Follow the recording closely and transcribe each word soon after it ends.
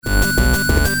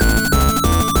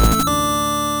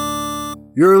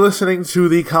You're listening to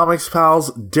the Comics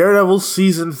Pals Daredevil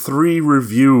Season 3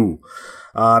 review.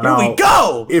 Now, here we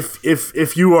go!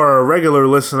 If you are a regular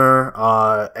listener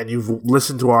and you've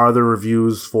listened to our other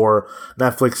reviews for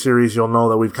Netflix series, you'll know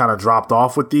that we've kind of dropped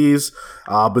off with these.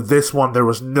 But this one, there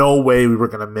was no way we were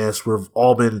going to miss. We've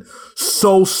all been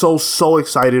so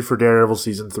excited for Daredevil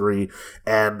Season 3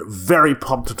 and very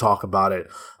pumped to talk about it.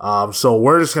 So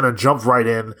we're just going to jump right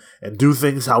in and do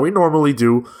things how we normally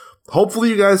do. Hopefully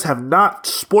you guys have not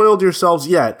spoiled yourselves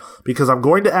yet, because I'm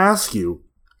going to ask you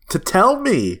to tell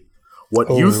me what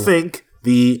you think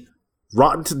the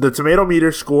tomato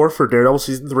meter score for Daredevil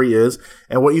Season 3 is,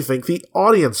 and what you think the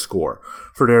audience score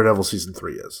for Daredevil Season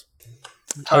 3 is.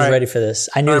 I was ready for this.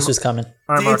 I knew this was coming.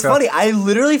 Dude, it's funny. I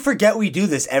literally forget we do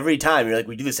this every time. You're like,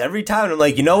 we do this every time. And I'm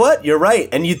like, you know what? You're right.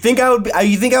 And you think I would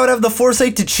have the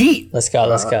foresight to cheat? Let's go.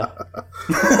 All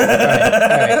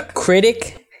right.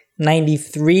 Critic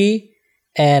 93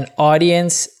 and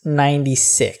audience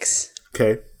 96.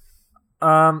 Okay.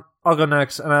 I'll go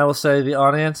next, and I will say the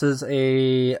audience is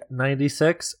a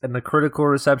 96, and the critical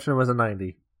reception was a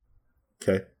 90.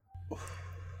 Okay.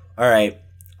 All right.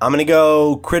 I'm going to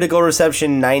go critical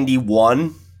reception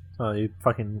 91. Oh, you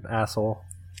fucking asshole.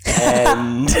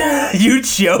 And you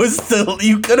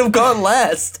could have gone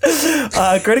last.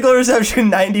 Critical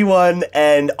reception 91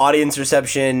 and audience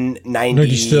reception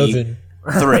 97.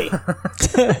 3.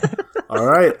 All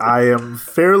right. I am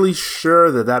fairly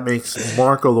sure that makes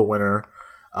Marco the winner.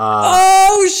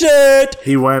 Oh shit!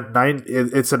 He went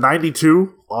it's a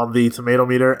 92 on the tomato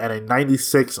meter and a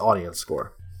 96 audience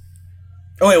score.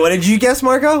 Oh wait, what did you guess,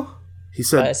 Marco? He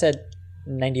said I said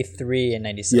 93 and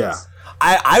 96. Yeah.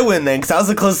 I win then, because I was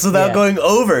the closest without going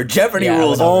over. Jeopardy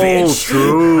rules, bitch.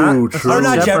 True. Or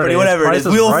not Jeopardy, whatever it is.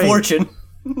 Wheel of Fortune.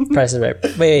 Price is right.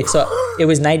 Wait, so it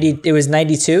was 90. It was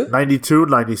 92. 92,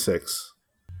 96.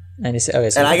 96. Okay,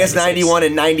 so and I guess 96. 91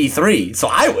 and 93, so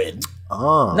I win.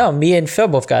 Oh. No, me and Phil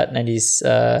both got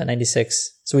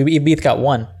 96. So we both got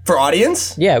one. For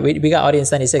audience? Yeah, we got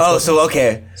audience 96. Oh, so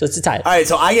okay. So it's a tie. All right,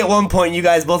 so I get 1 point. You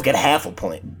guys both get half a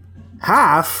point.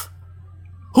 Half?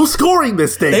 Who's scoring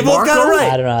this thing? They both Marco? got it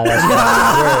right. I don't know how that's weird.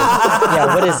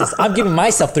 Yeah, what is this? I'm giving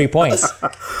myself 3 points.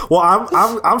 Well,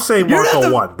 I'm saying Marco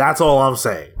won. That's all I'm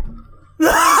saying.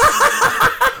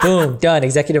 Boom, done.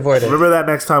 Executive order. Remember that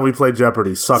next time we play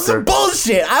Jeopardy, sucker.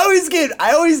 Bullshit. I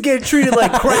always get treated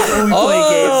like crap when we play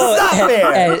games. It's not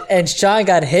fair. And Sean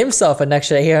got himself an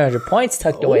extra 800 points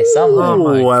tucked away somewhere.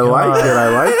 Oh, I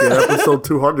like it. Episode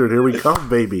 200. Here we come,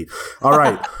 baby. All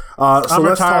right. So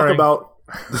let's talk about...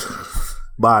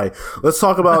 Bye. Let's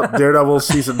talk about Daredevil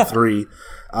Season 3.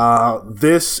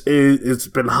 It's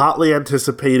been hotly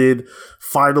anticipated.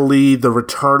 Finally, the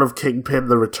return of Kingpin,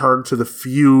 the return to the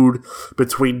feud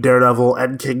between Daredevil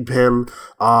and Kingpin,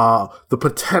 the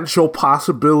potential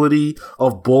possibility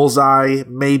of Bullseye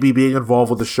maybe being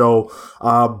involved with the show.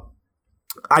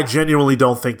 I genuinely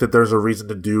don't think that there's a reason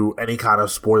to do any kind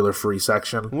of spoiler-free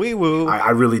section. Wee woo. I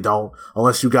really don't.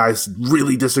 Unless you guys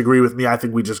really disagree with me, I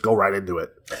think we just go right into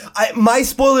it. My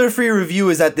spoiler-free review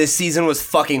is that this season was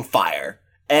fucking fire,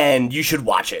 and you should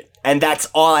watch it. And that's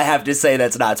all I have to say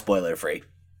that's not spoiler-free.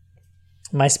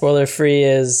 My spoiler-free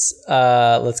is,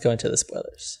 let's go into the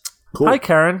spoilers. Cool. Hi,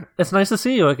 Karen. It's nice to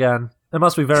see you again. It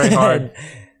must be very hard.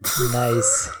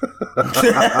 Nice.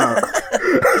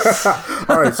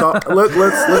 All right, so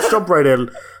let's jump right in.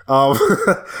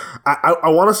 I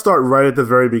want to start right at the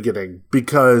very beginning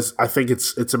because I think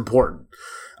it's important.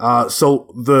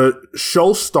 So the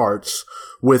show starts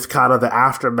with kind of the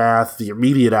aftermath, the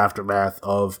immediate aftermath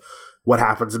of what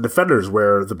happens in Defenders,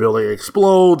 where the building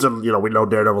explodes, and we know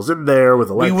Daredevil's in there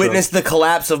with Elektra. We witnessed the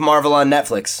collapse of Marvel on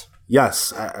Netflix.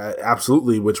 Yes,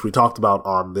 absolutely, which we talked about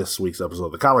on this week's episode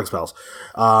of the Comics Pals.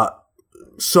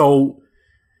 So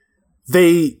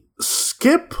they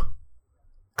skip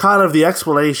kind of the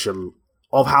explanation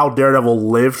of how Daredevil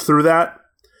lived through that,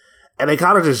 and they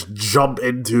kind of just jump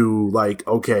into, like,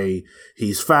 okay,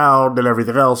 he's found and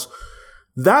everything else.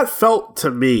 That felt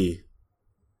to me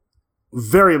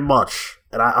very much,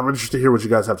 and I'm interested to hear what you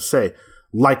guys have to say,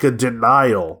 like a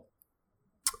denial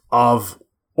of...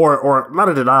 Or not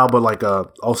a denial, but like a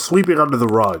sweeping under the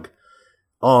rug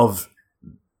of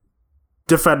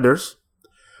Defenders,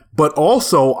 but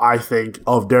also, I think,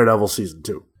 of Daredevil Season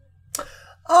 2.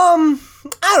 I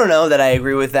don't know that I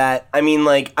agree with that. I mean,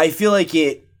 like, I feel like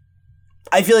it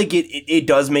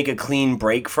does make a clean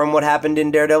break from what happened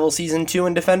in Daredevil Season 2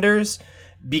 and Defenders,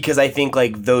 because I think,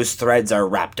 like, those threads are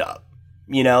wrapped up.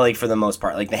 Like, for the most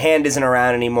part. Like, the Hand isn't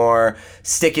around anymore,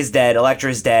 Stick is dead,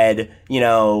 Elektra's dead,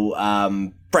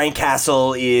 Frank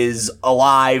Castle is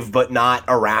alive but not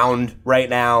around right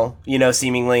now,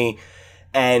 seemingly.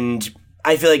 And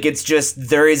I feel like it's just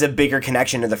there is a bigger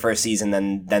connection to the first season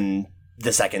than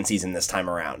the second season this time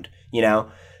around, you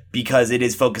know? Because it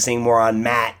is focusing more on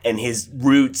Matt and his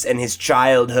roots and his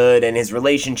childhood and his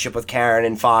relationship with Karen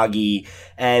and Foggy.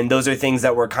 And those are things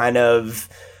that were kind of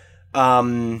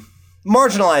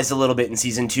marginalized a little bit in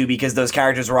season 2 because those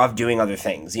characters were off doing other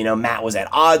things. You know, Matt was at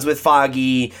odds with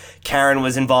Foggy. Karen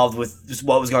was involved with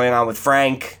what was going on with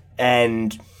Frank.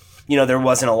 And, you know, there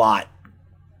wasn't a lot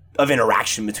of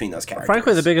interaction between those characters.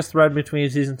 Frankly, the biggest thread between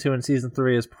season 2 and season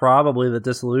 3 is probably the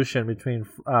dissolution between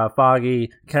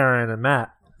Foggy, Karen, and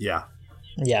Matt. Yeah.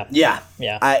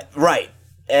 Right.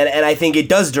 And I think it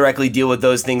does directly deal with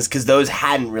those things because those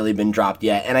hadn't really been dropped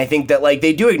yet. And I think that, like,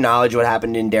 they do acknowledge what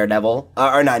happened in Daredevil,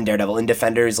 or not in Daredevil, in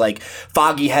Defenders. Like,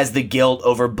 Foggy has the guilt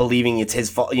over believing it's his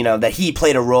fault, you know, that he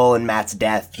played a role in Matt's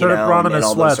death, you know, brought him and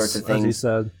all sweats, those sorts of things. as he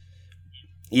said.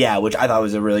 Yeah, which I thought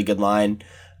was a really good line.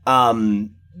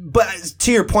 But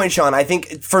to your point, Sean, I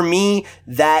think for me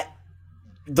that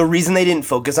the reason they didn't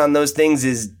focus on those things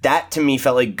is that to me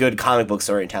felt like good comic book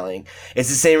storytelling. It's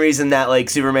the same reason that like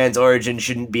Superman's origin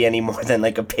shouldn't be any more than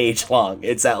like a page long.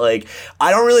 It's that like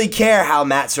I don't really care how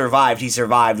Matt survived. He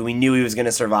survived. We knew he was going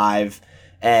to survive,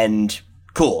 and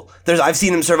cool. I've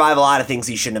seen him survive a lot of things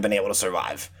he shouldn't have been able to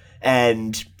survive,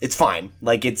 and it's fine.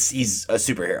 Like he's a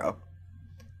superhero.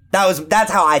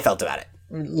 That's how I felt about it.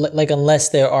 Like, unless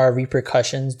there are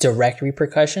repercussions, direct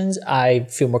repercussions, I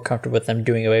feel more comfortable with them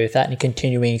doing away with that and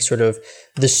continuing sort of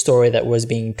the story that was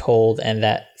being told and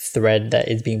that thread that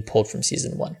is being pulled from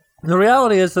season 1. The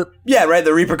reality is that... Yeah, right,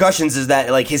 the repercussions is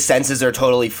that, like, his senses are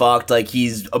totally fucked, like,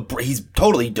 he's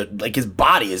totally, like, his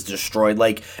body is destroyed,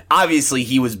 like, obviously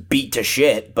he was beat to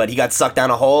shit, but he got sucked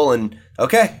down a hole and,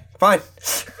 okay, fine.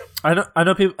 I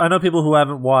know people who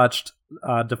haven't watched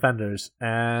Defenders,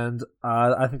 and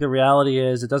I think the reality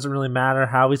is it doesn't really matter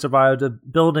how he survived a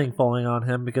building falling on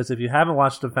him, because if you haven't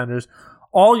watched Defenders,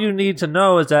 all you need to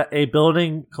know is that a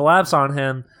building collapsed on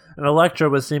him and Elektra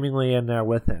was seemingly in there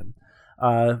with him.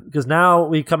 Because now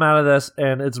we come out of this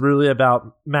and it's really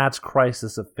about Matt's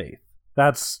crisis of faith.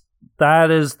 That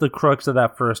is the crux of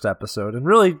that first episode, and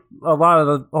really a lot of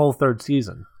the whole third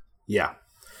season. Yeah,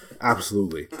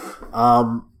 absolutely.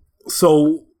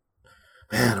 So,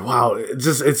 man, wow,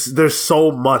 there's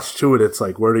so much to it. It's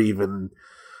like where to even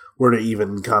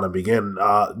kind of begin.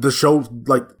 The show,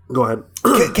 like, go ahead.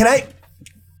 Can I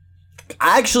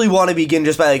actually want to begin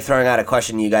just by like throwing out a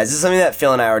question to you guys. This is something that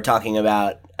Phil and I were talking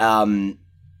about.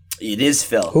 It is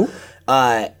Phil. Who?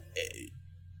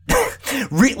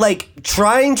 Like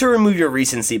trying to remove your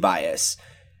recency bias.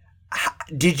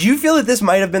 Did you feel that this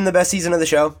might have been the best season of the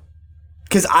show?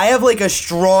 Because I have like a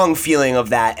strong feeling of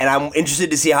that, and I'm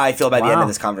interested to see how I feel by the end of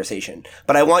this conversation.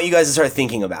 But I want you guys to start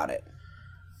thinking about it.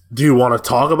 Do you want to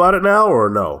talk about it now or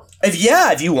no?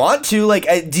 If you want to, like,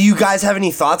 do you guys have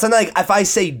any thoughts on that? Like, if I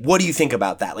say, what do you think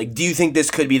about that? Like, do you think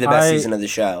this could be the best season of the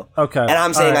show? Okay. And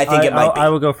I'm saying I think it might be. I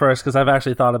will go first because I've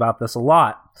actually thought about this a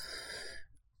lot.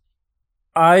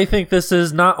 I think this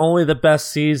is not only the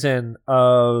best season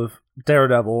of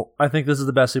Daredevil, I think this is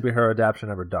the best superhero adaptation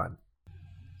ever done.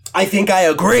 I think I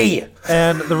agree.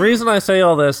 And the reason I say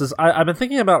all this is I've been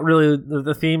thinking about really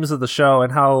the themes of the show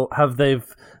and how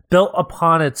they've built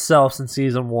upon itself since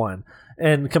season 1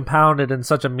 and compounded in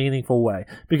such a meaningful way.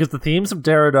 Because the themes of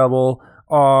Daredevil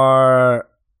are,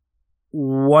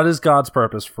 what is God's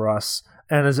purpose for us?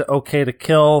 And is it okay to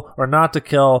kill or not to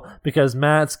kill? Because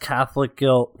Matt's Catholic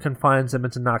guilt confines him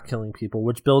into not killing people,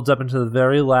 which builds up into the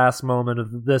very last moment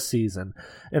of this season.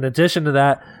 In addition to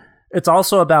that, it's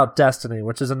also about destiny,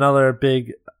 which is another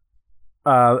big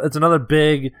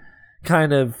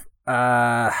kind of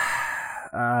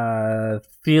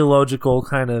theological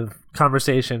kind of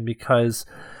conversation, because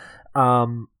a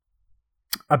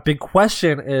big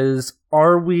question is,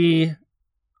 are we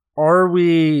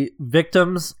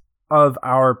victims of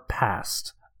our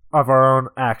past, of our own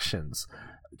actions?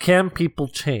 Can people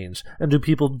change? And do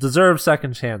people deserve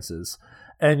second chances?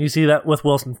 And you see that with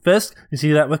Wilson Fisk. You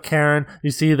see that with Karen. You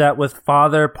see that with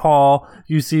Father Paul.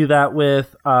 You see that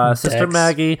with Sister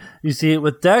Maggie. You see it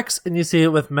with Dex, and you see it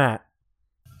with Matt.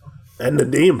 And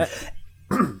Nadim.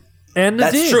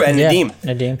 That's true, and Nadim.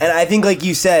 Nadim. And I think, like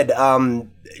you said,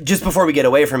 just before we get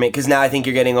away from it, because now I think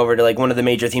you're getting over to like one of the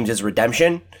major themes is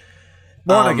redemption.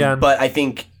 Born again. But I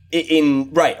think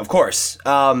right, of course.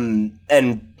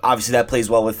 And obviously that plays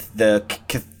well with the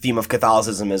theme of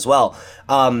Catholicism as well.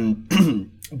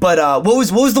 But what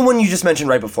was the one you just mentioned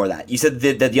right before that? You said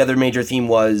that the other major theme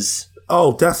was...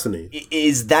 Oh, destiny.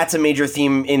 That's a major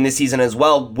theme in this season as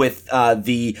well, with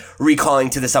the recalling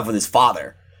to the stuff with his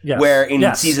father. Yes. Where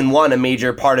in season 1, a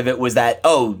major part of it was that,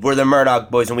 we're the Murdoch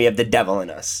boys and we have the devil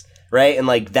in us. right? And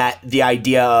like that, the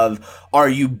idea of, are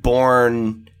you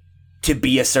born to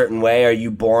be a certain way? Are you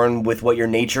born with what your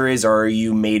nature is, or are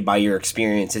you made by your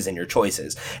experiences and your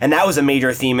choices? And that was a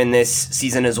major theme in this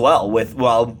season as well, with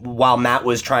while Matt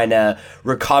was trying to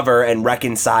recover and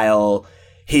reconcile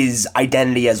his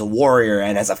identity as a warrior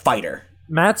and as a fighter.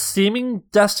 Matt's seeming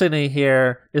destiny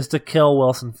here is to kill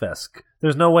Wilson Fisk.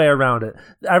 There's no way around it.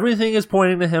 Everything is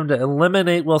pointing to him to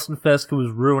eliminate Wilson Fisk, who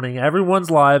is ruining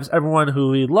everyone's lives, everyone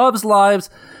who he loves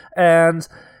lives, and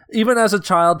even as a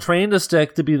child trained to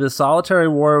stick to be the solitary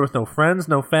warrior with no friends,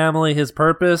 no family, his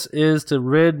purpose is to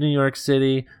rid New York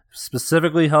City,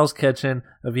 specifically Hell's Kitchen,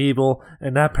 of evil,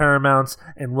 and that paramounts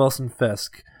in Wilson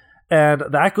Fisk. And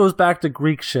that goes back to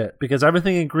Greek shit, because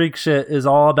everything in Greek shit is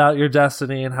all about your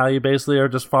destiny and how you basically are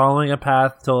just following a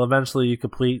path till eventually you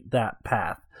complete that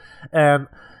path. And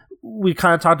we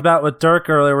kind of talked about with Dirk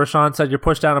earlier, where Sean said you're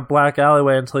pushed down a black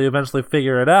alleyway until you eventually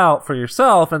figure it out for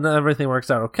yourself, and then everything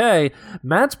works out okay.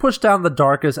 Matt's pushed down the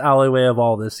darkest alleyway of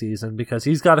all this season, because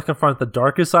he's got to confront the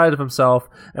darkest side of himself,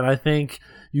 and I think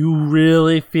you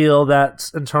really feel that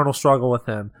internal struggle with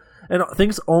him. And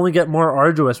things only get more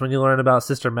arduous when you learn about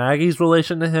Sister Maggie's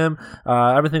relation to him,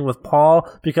 everything with Paul,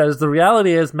 because the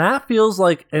reality is Matt feels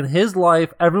like in his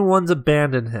life everyone's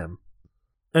abandoned him.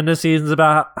 And this season's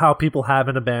about how people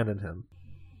haven't abandoned him.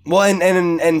 Well,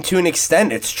 and to an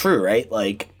extent, it's true, right?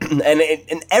 Like, and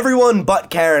everyone but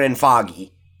Karen and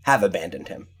Foggy have abandoned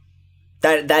him.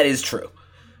 That is true,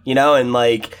 you know. And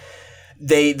like,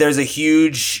 there's a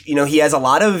huge, you know, he has a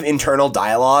lot of internal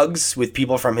dialogues with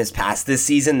people from his past this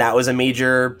season. That was a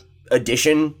major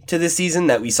addition to this season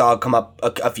that we saw come up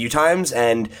a few times.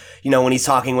 And you know, when he's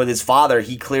talking with his father,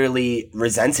 he clearly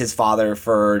resents his father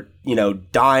for, you know,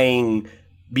 dying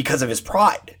because of his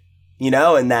pride, you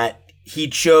know, and that he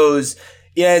chose,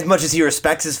 you know, as much as he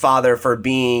respects his father for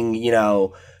being, you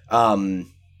know,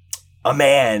 a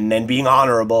man and being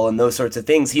honorable and those sorts of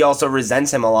things, he also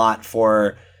resents him a lot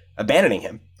for abandoning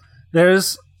him.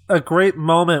 There's a great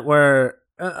moment where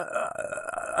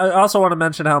I also want to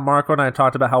mention how Marco and I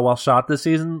talked about how well shot this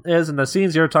season is, and the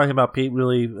scenes you're talking about, Pete,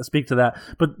 really speak to that.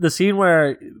 But the scene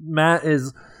where Matt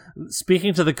is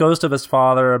speaking to the ghost of his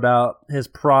father about his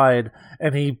pride,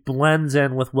 and he blends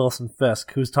in with Wilson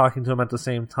Fisk, who's talking to him at the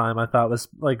same time, I thought was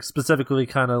like specifically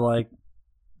kind of like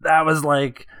that was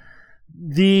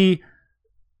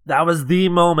the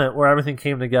moment where everything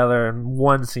came together in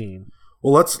one scene.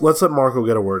 Well, let's let Marco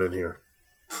get a word in here.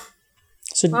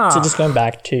 So just going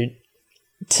back to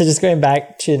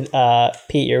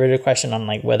Pete, your original question on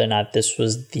like whether or not this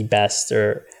was the best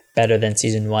or better than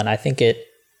season one. I think it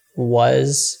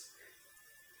was,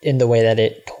 in the way that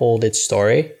it told its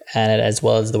story, and as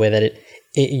well as the way that it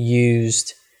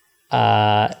used,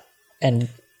 and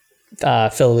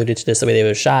Phil alluded to this, the way they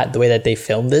were shot, the way that they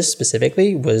filmed this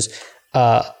specifically was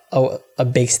a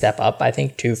big step up, I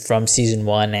think, too, from season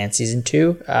one and season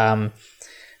two.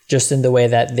 Just in the way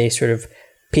that they sort of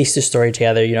piece the story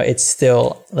together. You know, it's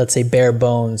still, let's say, bare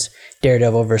bones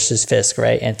Daredevil versus Fisk,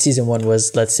 right? And season one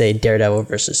was, let's say, Daredevil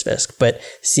versus Fisk. But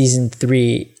season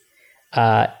three,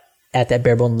 at that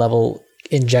bare bone level,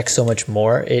 injects so much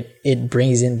more. It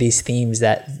brings in these themes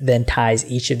that then ties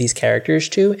each of these characters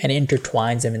to and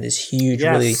intertwines them in this huge,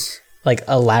 really like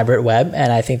elaborate web.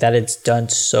 And I think that it's done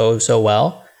so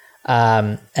well.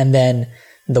 And then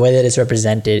the way that it's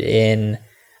represented in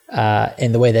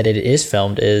the way that it is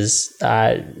filmed is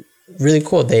really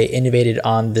cool. They innovated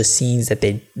on the scenes that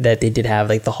they did have,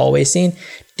 like the hallway scene.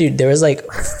 Dude, there was like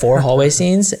 4 hallway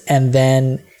scenes, and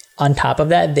then on top of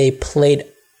that, they played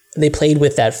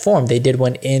with that form. They did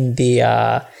one in the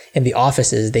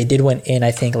offices. They did one in,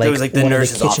 I think, like it was like the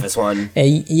nurse's office one.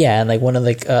 Yeah, and like one of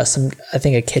like some, I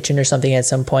think, a kitchen or something at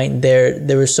some point.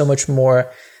 There was so much more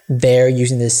there,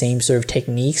 using the same sort of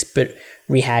techniques, but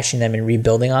rehashing them and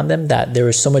rebuilding on them, that there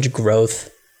was so much growth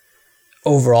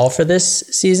overall for this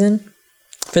season,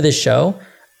 for this show,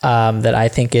 that I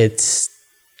think it's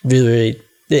really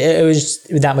it was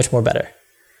that much more better.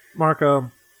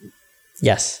 Marco.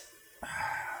 Yes.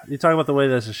 You talk about the way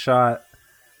this is shot.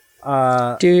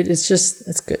 Dude,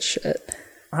 it's good shit.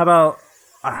 How about,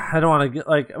 I don't want to get,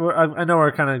 like, I know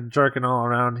we're kind of jerking all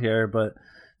around here, but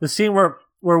the scene where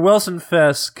Wilson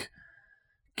Fisk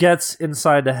gets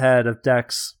inside the head of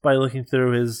Dex by looking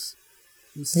through his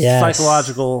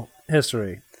psychological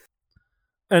history.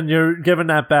 And you're given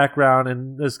that background,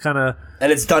 and this kind of...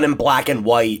 And it's done in black and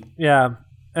white. Yeah.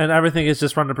 And everything is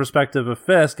just from the perspective of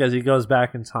Fisk as he goes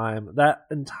back in time. That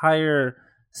entire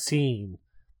scene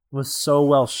was so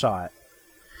well shot.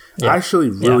 I actually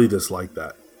really disliked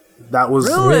that. That was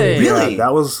really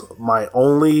that was my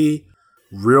only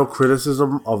real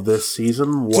criticism of this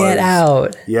season was... Get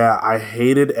out. Yeah, I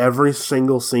hated every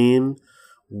single scene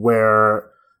where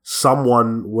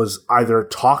someone was either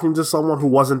talking to someone who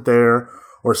wasn't there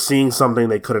or seeing something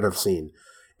they couldn't have seen.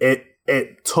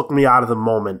 It took me out of the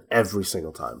moment every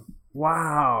single time.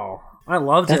 Wow. I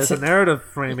loved it as a narrative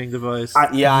framing device.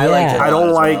 I liked it. I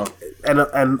don't like... Well.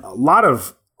 And a lot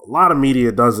of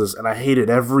media does this, and I hate it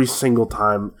every single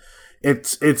time.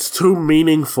 It's too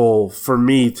meaningful for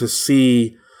me to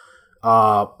see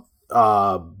Matt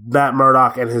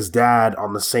Murdock and his dad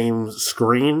on the same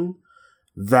screen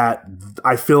that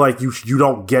I feel like you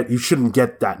shouldn't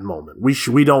get that moment. We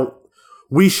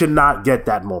should not get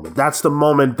that moment. That's the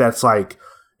moment that's like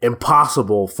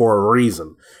impossible for a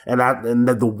reason, and that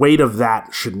the weight of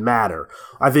that should matter.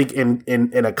 I think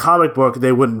in a comic book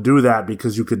they wouldn't do that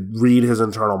because you could read his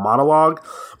internal monologue,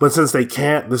 but since they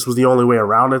can't, this was the only way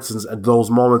around it. Since at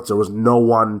those moments there was no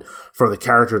one for the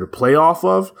character to play off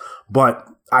of, but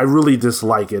I really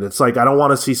dislike it. It's like I don't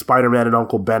want to see Spider-Man and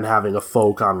Uncle Ben having a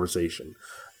faux conversation.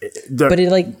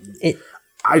 Really?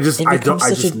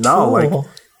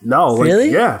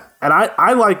 Yeah. And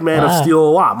I like Man of Steel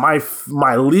a lot.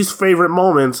 My least favorite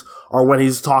moments are when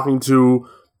he's talking to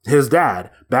his dad.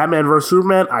 Batman vs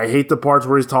Superman, I hate the parts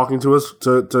where he's talking to us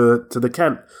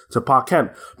to Pa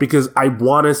Kent, because I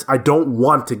don't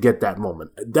want to get that moment.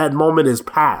 That moment is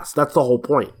past. That's the whole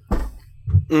point.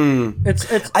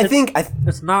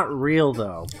 It's not real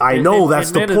though. I know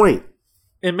that's the point.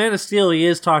 In Man of Steel, he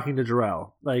is talking to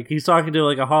Jor-El. Like, he's talking to,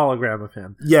 like, a hologram of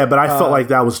him. Yeah, but I felt like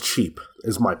that was cheap,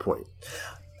 is my point.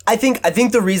 I think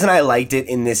the reason I liked it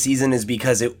in this season is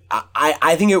because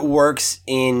I think it works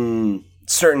in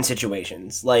certain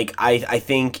situations. Like, I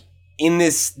think in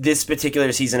this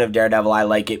particular season of Daredevil, I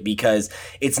like it because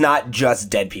it's not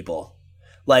just dead people.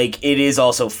 Like, it is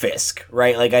also Fisk,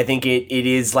 right? Like, I think it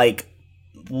is, like,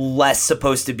 less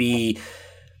supposed to be...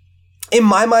 In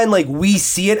my mind, like, we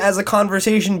see it as a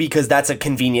conversation because that's a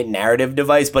convenient narrative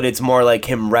device, but it's more like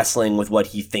him wrestling with what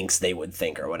he thinks they would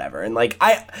think or whatever. And, like,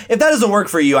 if that doesn't work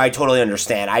for you, I totally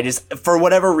understand. I just, for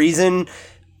whatever reason,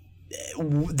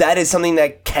 that is something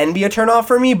that can be a turnoff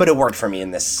for me, but it worked for me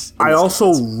in this. I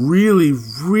also really,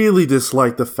 really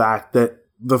dislike the fact that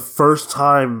the first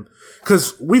time,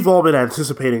 because we've all been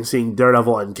anticipating seeing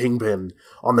Daredevil and Kingpin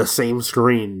on the same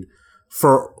screen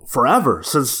for forever,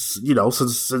 since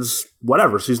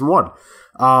whatever, season 1.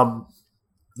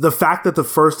 The fact that the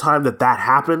first time that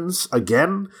happens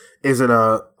again is in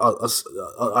a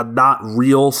not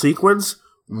real sequence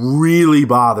really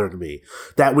bothered me.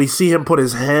 That we see him put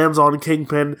his hands on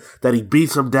Kingpin, that he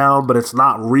beats him down, but it's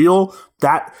not real.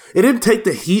 That it didn't take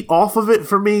the heat off of it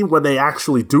for me when they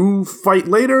actually do fight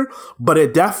later, but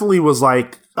it definitely was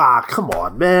like, come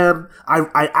on, man.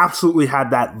 I absolutely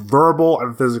had that verbal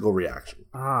and physical reaction.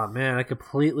 Man, I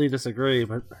completely disagree,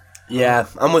 but... Yeah,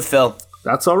 I'm with Phil.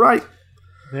 That's all right.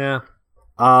 Yeah.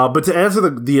 But to answer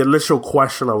the initial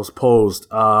question I was posed,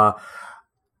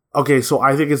 okay, so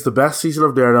I think it's the best season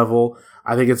of Daredevil.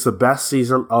 I think it's the best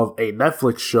season of a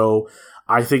Netflix show.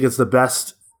 I think it's the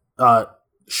best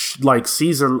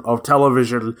season of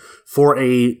television for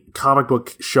a comic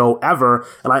book show ever.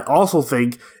 And I also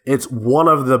think it's one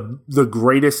of the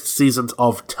greatest seasons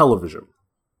of television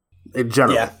in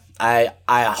general. Yeah, I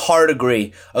hard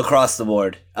agree across the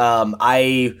board.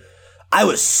 I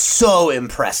was so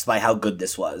impressed by how good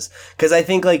this was. Because I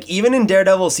think, like, even in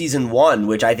Daredevil season 1,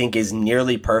 which I think is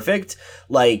nearly perfect,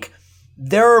 like,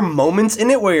 there are moments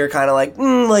in it where you're kind of like,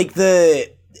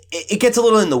 it gets a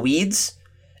little in the weeds.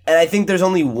 And I think there's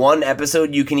only one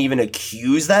episode you can even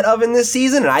accuse that of in this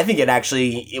season. And I think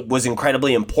it was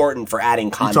incredibly important for adding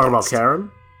context. You talking about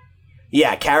Karen?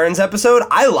 Yeah, Karen's episode.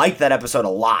 I liked that episode a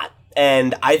lot.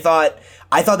 And I thought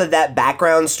that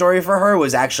background story for her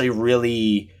was actually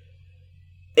really...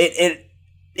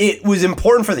 It was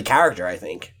important for the character, I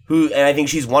think. And I think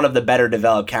she's one of the better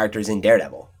developed characters in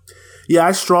Daredevil. Yeah,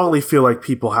 I strongly feel like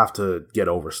people have to get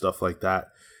over stuff like that.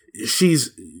 She's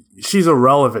a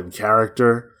relevant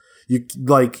character.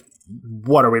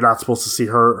 What, are we not supposed to see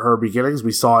her beginnings?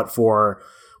 We saw it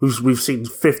we've seen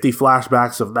 50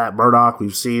 flashbacks of Matt Murdock.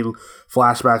 We've seen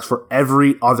flashbacks for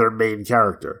every other main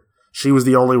character. She was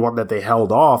the only one that they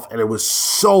held off, and it was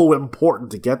so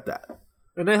important to get that.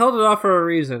 And they held it off for a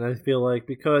reason, I feel like,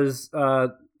 because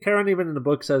Karen, even in the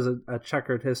book, says a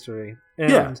checkered history.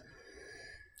 And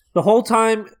the whole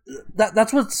time,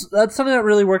 that's something that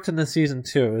really worked in this season,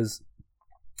 too, is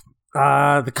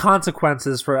the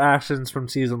consequences for actions from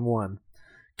season 1.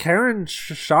 Karen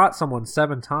shot someone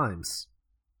 7 times.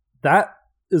 That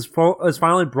is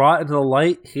finally brought into the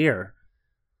light here.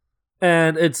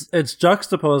 And it's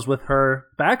juxtaposed with her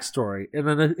backstory in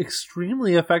an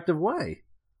extremely effective way.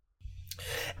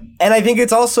 And I think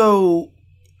it's also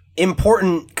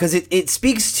important because it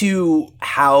speaks to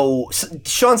how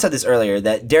Sean said this earlier,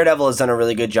 that Daredevil has done a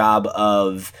really good job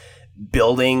of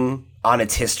building on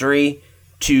its history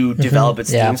to develop its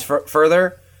themes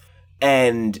further.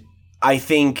 And I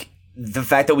think the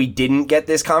fact that we didn't get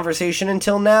this conversation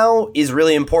until now is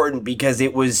really important because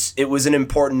it was an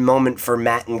important moment for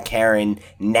Matt and Karen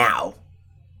now.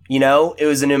 You know, it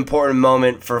was an important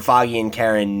moment for Foggy and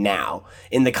Karen now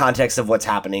in the context of what's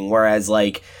happening. Whereas,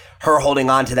 like, her holding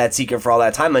on to that secret for all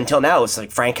that time until now, it's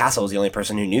like Frank Castle was the only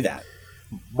person who knew that.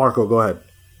 Marco, go ahead.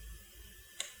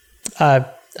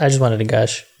 I just wanted to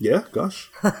gush. Yeah, gosh.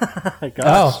 Gosh.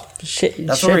 Oh, shit.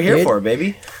 That's what we're here for,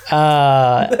 baby.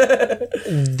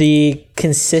 The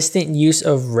consistent use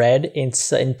of red in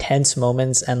intense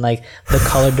moments and, like, the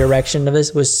color direction of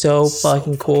this was so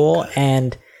fucking cool.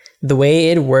 And the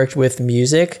way it worked with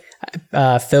music,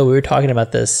 Phil, we were talking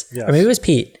about this. Yes. Or maybe it was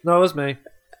Pete. No, it was me.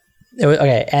 It was,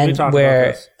 okay, and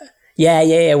where,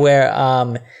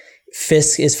 where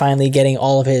Fisk is finally getting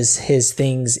all of his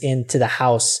things into the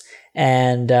house,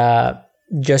 and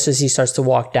just as he starts to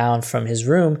walk down from his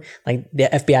room, like the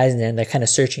FBI's in there and they're kind of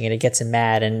searching it. It gets him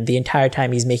mad, and the entire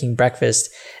time he's making breakfast,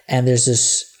 and there's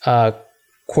this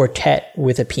quartet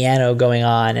with a piano going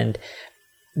on, and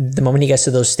the moment he gets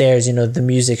to those stairs, you know, the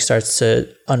music starts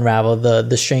to unravel.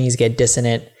 The strings get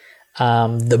dissonant.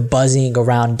 The buzzing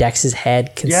around Dex's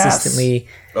head consistently. Yes.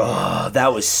 Oh,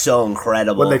 that was so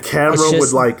incredible. When the camera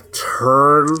would like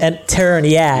turn.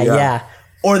 Yeah.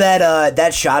 Or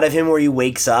that shot of him where he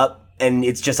wakes up and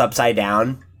it's just upside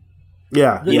down.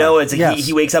 Yeah. You know, it's like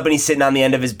he wakes up and he's sitting on the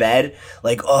end of his bed.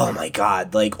 Like, oh my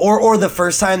God. Like, or the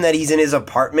first time that he's in his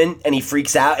apartment and he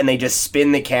freaks out and they just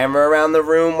spin the camera around the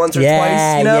room once or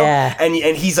twice, you know? Yeah. And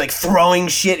he's like throwing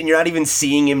shit and you're not even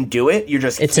seeing him do it. You're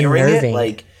just it's hearing unnerving. it.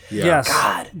 Like, yes.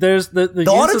 God. There's the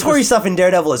auditory stuff in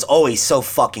Daredevil is always so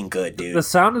fucking good, dude. The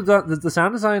sound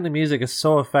design and the music is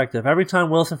so effective. Every time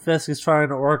Wilson Fisk is trying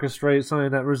to orchestrate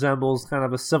something that resembles kind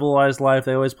of a civilized life,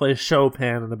 they always play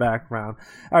Chopin in the background.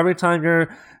 Every time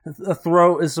your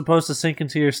throat is supposed to sink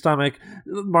into your stomach,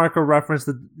 Marco referenced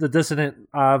the dissonant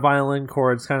violin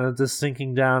chords kind of just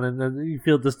sinking down, and then you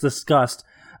feel this disgust.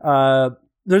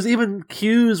 There's even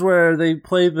cues where they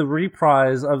play the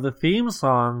reprise of the theme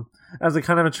song as a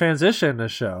kind of a transition in the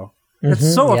show.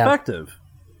 It's so effective.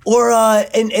 Or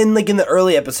and like in the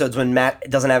early episodes when Matt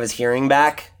doesn't have his hearing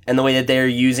back, and the way that they're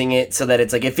using it so that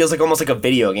it's like, it feels like almost like a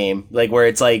video game, like where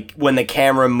it's like when the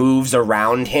camera moves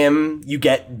around him, you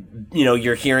get, you know,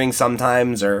 your hearing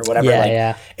sometimes or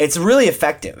whatever. It's really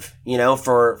effective, you know,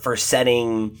 for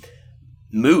setting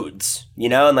moods, you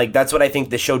know, and like that's what I think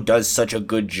the show does such a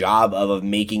good job of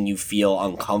making you feel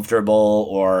uncomfortable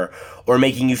or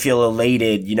making you feel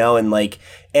elated, you know, and like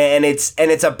and it's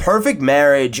a perfect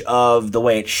marriage of the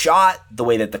way it's shot, the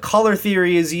way that the color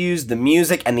theory is used, the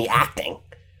music, and the acting.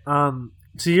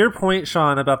 To your point,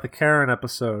 Sean, about the Karen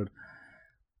episode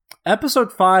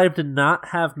 5 did not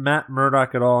have Matt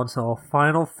Murdock at all until the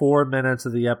final 4 minutes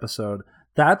of the episode.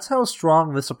 That's how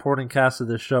strong the supporting cast of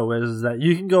this show is that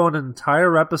you can go an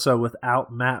entire episode without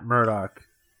Matt Murdock.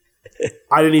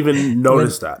 I didn't even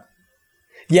notice that.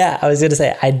 Yeah, I was gonna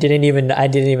say I didn't even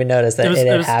notice that it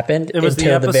had happened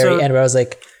until the very end, where I was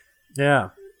like,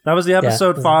 "Yeah, that was the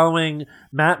episode following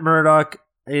Matt Murdock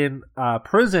in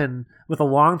prison with a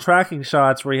long tracking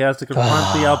shots where he has to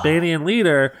confront the Albanian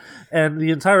leader, and the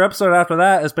entire episode after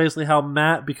that is basically how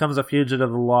Matt becomes a fugitive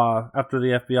of the law after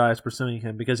the FBI is pursuing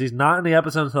him, because he's not in the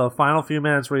episode until the final few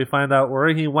minutes where you find out where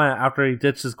he went after he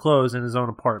ditched his clothes in his own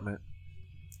apartment."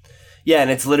 Yeah,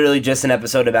 and it's literally just an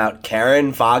episode about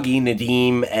Karen, Foggy,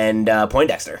 Nadeem, and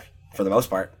Poindexter, for the most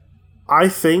part. I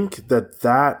think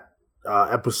that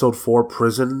episode 4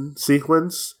 prison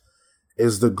sequence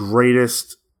is the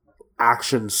greatest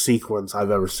action sequence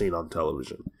I've ever seen on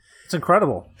television. It's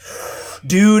incredible.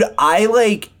 Dude,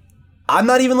 I'm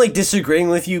not even like disagreeing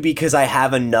with you because I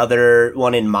have another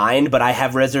one in mind, but I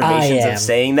have reservations of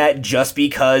saying that just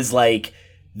because like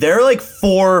there are like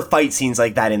 4 fight scenes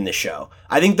like that in the show.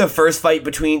 I think the first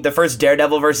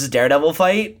Daredevil versus Daredevil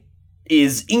fight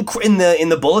is in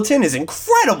the bulletin is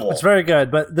incredible. It's very good,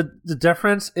 but the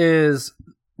difference is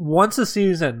once a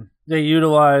season they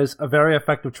utilize a very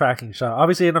effective tracking shot.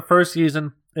 Obviously, in the first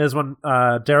season is when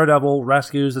Daredevil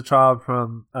rescues the child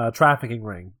from a trafficking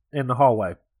ring in the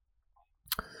hallway.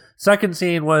 Second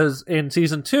scene was in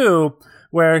season 2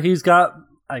 where he's got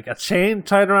like a chain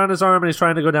tied around his arm and he's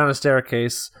trying to go down a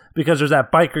staircase because there's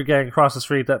that biker gang across the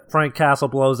street that Frank Castle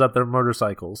blows up their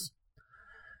motorcycles.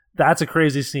 That's a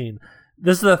crazy scene.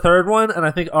 This is the third one, and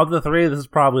I think of the three, this is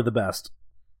probably the best.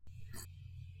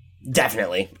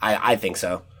 Definitely, I think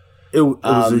so. It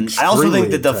was I also think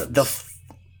that intense.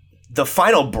 the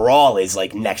final brawl is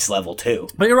like next level too.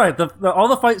 But you're right. All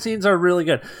the fight scenes are really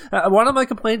good. One of my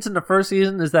complaints in the first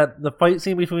season is that the fight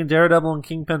scene between Daredevil and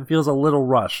Kingpin feels a little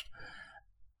rushed.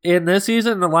 In this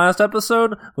season, in the last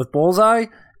episode with Bullseye,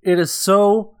 it is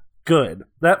so good.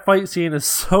 That fight scene is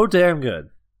so damn good.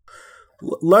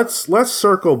 Let's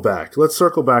circle back. Let's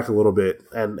circle back a little bit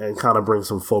and kind of bring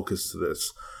some focus to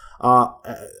this.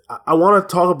 I want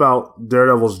to talk about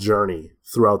Daredevil's journey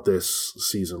throughout this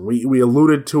season. We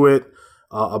alluded to it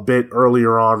a bit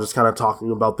earlier on, just kind of talking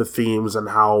about the themes and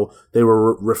how they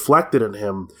were reflected in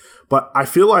him. But I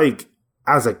feel like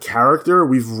as a character,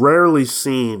 we've rarely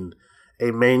seen a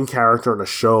main character in a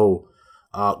show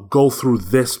go through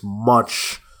this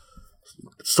much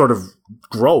sort of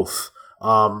growth.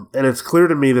 And it's clear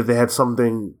to me that they had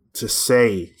something to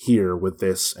say here with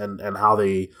this and how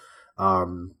they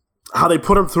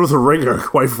put him through the ringer,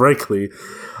 quite frankly.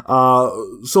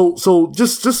 So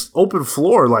just open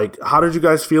floor. Like, how did you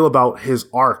guys feel about his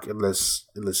arc in this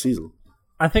season?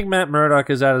 I think Matt Murdock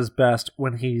is at his best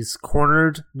when he's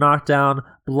cornered, knocked down,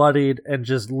 bloodied, and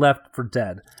just left for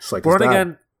dead. Just like Born his dad.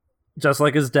 again, just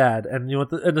like his dad. And you know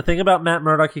what? The thing about Matt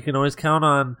Murdock you can always count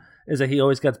on is that he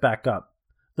always gets back up,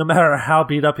 no matter how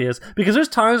beat up he is. Because there's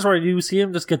times where you see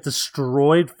him just get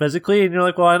destroyed physically, and you're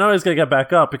like, well, I know he's going to get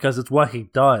back up because it's what he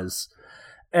does.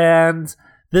 And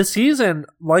this season,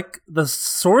 like the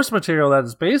source material that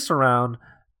it's based around,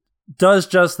 does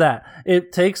just that.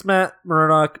 It takes Matt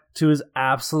Murdock to his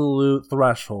absolute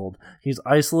threshold. He's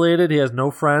isolated. He has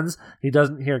no friends. He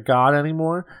doesn't hear God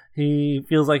anymore. He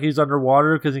feels like he's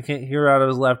underwater because he can't hear out of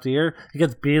his left ear. He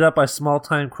gets beat up by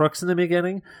small-time crooks in the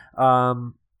beginning.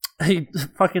 He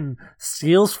fucking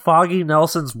steals Foggy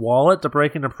Nelson's wallet to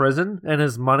break into prison and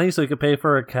his money so he could pay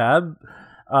for a cab.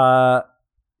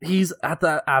 He's at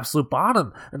the absolute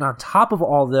bottom. And on top of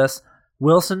all this,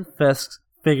 Wilson Fisk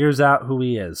figures out who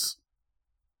he is.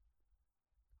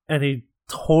 And he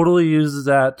totally uses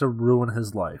that to ruin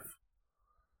his life.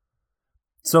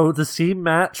 So to see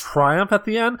Matt triumph at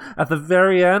the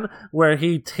very end, where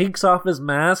he takes off his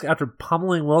mask after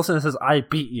pummeling Wilson and says, I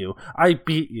beat you. I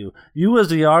beat you. You as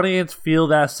the audience feel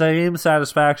that same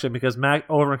satisfaction because Matt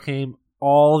overcame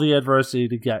all the adversity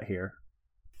to get here.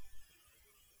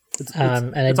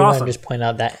 And I do awesome. want to just point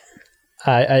out that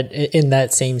in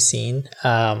that same scene,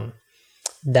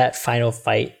 that final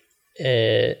fight,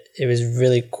 it was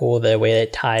really cool the way they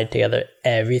tied together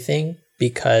everything,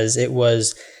 because it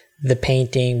was the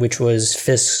painting, which was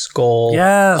Fisk's goal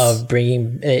of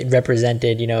bringing it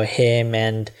represented, him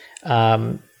and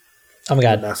oh my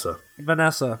god,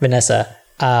 Vanessa,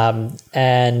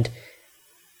 and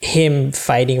him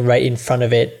fighting right in front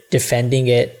of it, defending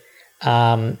it,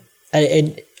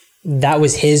 and that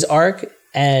was his arc,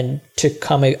 and to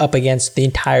come up against the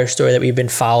entire story that we've been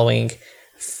following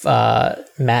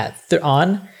Matt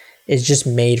on is just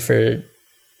made for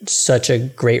such a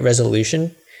great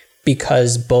resolution,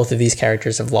 because both of these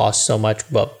characters have lost so much.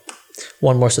 Well,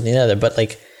 one more so than the other, but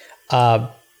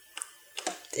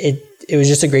it was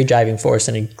just a great driving force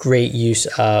and a great use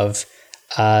of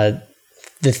the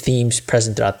themes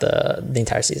present throughout the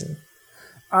entire season.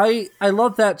 I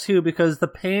love that too, because the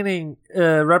painting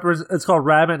it's called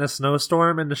Rabbit in a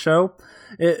Snowstorm in the show.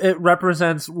 It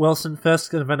represents Wilson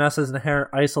Fisk and Vanessa's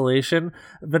inherent isolation.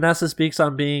 Vanessa speaks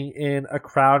on being in a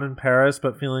crowd in Paris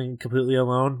but feeling completely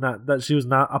alone. Not that she was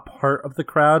not a part of the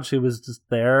crowd, she was just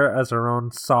there as her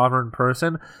own sovereign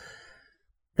person.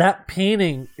 That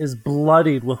painting is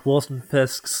bloodied with Wilson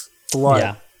Fisk's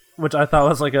blood, which I thought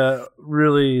was like a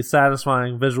really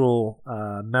satisfying visual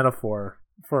metaphor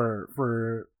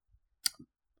for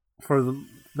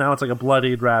now it's like a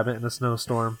bloodied rabbit in a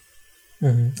snowstorm.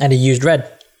 Mm-hmm. And he used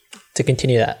red to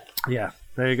continue that. Yeah,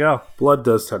 there you go. Blood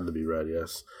does tend to be red,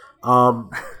 yes.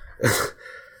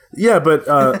 Yeah,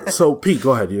 but so Pete,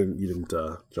 go ahead. You didn't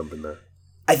jump in there.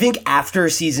 I think after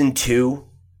season 2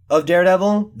 of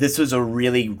Daredevil, this was a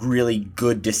really, really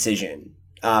good decision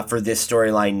for this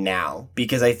storyline now,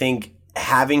 because I think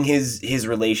having his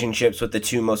relationships with the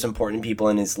two most important people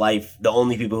in his life, the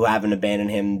only people who haven't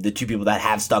abandoned him, the two people that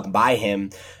have stuck by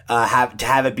him,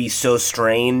 have it be so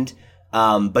strained,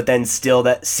 but then still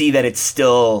see that it's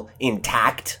still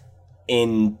intact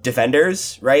in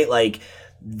Defenders, right? Like,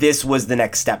 this was the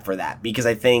next step for that, because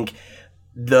I think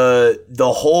the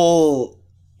whole,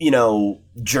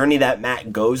 journey that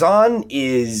Matt goes on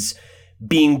is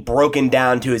being broken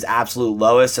down to his absolute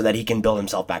lowest so that he can build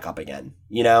himself back up again,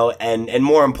 and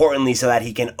more importantly, so that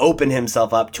he can open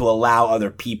himself up to allow other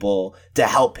people to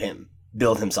help him,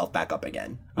 build himself back up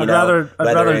again. I'd rather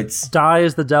die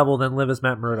as the devil than live as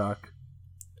Matt Murdock.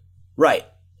 Right.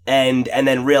 And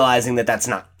then realizing that that's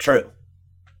not true.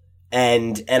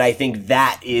 And I think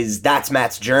that's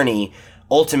Matt's journey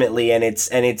ultimately, and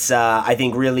it's I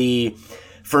think really,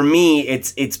 for me,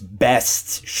 it's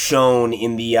best shown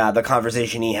in the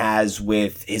conversation he has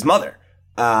with his mother,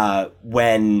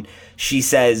 when she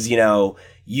says,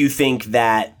 you think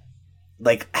that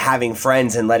like having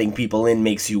friends and letting people in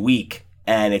makes you weak,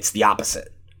 and it's the opposite.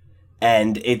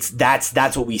 And that's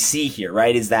what we see here,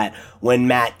 right? Is that when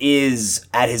Matt is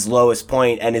at his lowest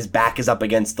point and his back is up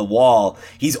against the wall,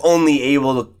 he's only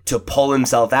able to pull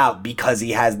himself out because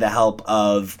he has the help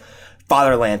of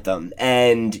Father Lantham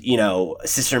and,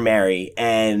 Sister Mary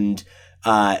and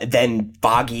then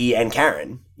Foggy and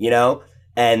Karen,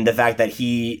 And the fact that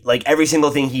he, like, every single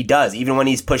thing he does, even when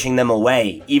he's pushing them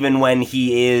away, even when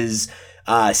he is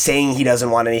saying he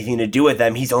doesn't want anything to do with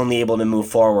them, he's only able to move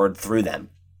forward through them.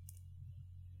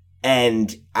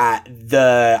 And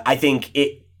I think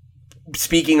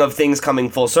speaking of things coming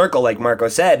full circle, like Marco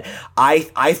said,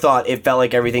 I thought it felt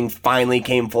like everything finally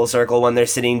came full circle when they're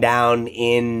sitting down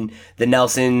in the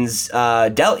Nelson's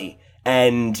deli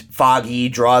and Foggy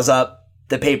draws up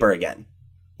the paper again,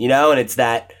 and it's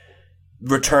that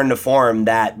return to form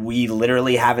that we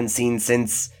literally haven't seen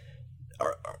since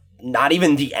not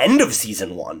even the end of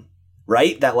season 1,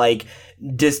 right? That like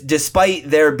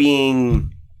despite there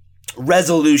being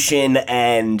resolution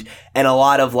and a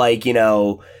lot of like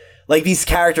these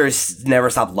characters never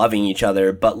stop loving each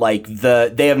other, but like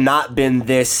they have not been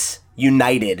this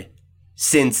united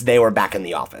since they were back in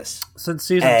the office since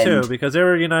season 2, because they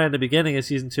were united at the beginning of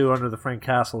season 2 under the Frank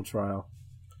Castle trial.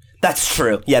 That's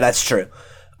true. Yeah, that's true.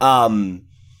 But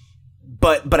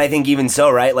I think even so,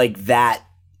 right, like that,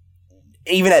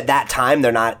 even at that time,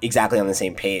 they're not exactly on the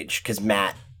same page because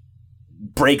Matt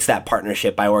breaks that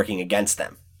partnership by working against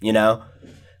them.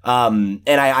 And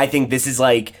I think this is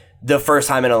like the first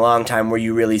time in a long time where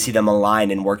you really see them align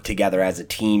and work together as a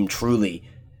team truly.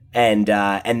 And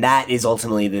that is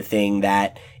ultimately the thing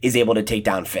that is able to take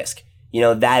down Fisk.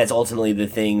 That is ultimately the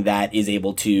thing that is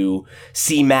able to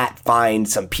see Matt find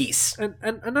some peace.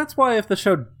 And that's why if the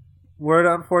show were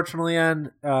to unfortunately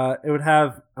end, it would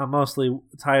have a mostly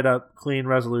tied up, clean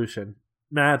resolution.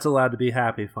 Matt's allowed to be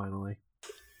happy finally.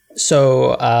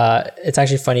 So it's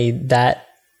actually funny that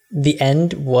the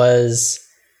end was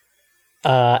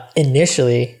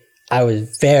initially I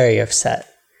was very upset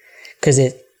because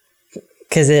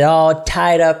it all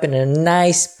tied up in a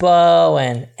nice bow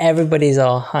and everybody's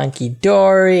all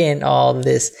hunky-dory and all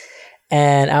this,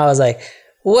 and I was like,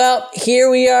 well, here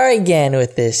we are again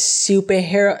with this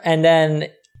superhero, and then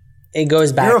it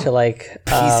goes back to like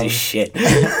piece of shit,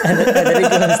 and then it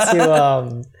goes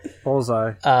to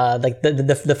Bullseye. Like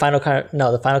the final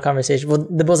the final conversation. Well,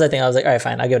 the Bullseye thing, I was like, all right,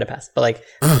 fine, I'll give it a pass. But like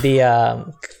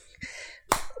the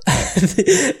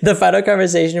the final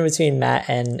conversation between Matt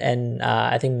and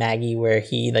I think Maggie, where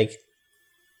he like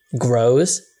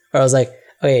grows, where I was like,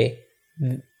 okay,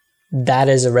 that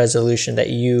is a resolution that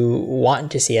you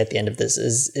want to see at the end of this.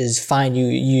 Is fine.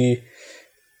 You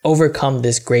overcome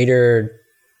this greater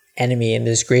enemy and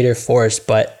this greater force,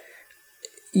 but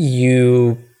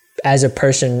you as a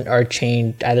person are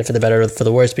changed either for the better or for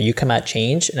the worse, but you come out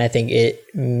changed. And I think it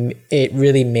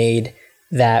really made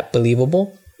that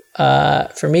believable.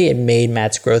 For me, it made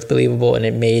Matt's growth believable, and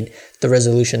it made the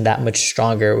resolution that much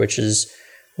stronger, which is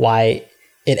why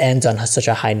it ends on such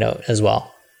a high note as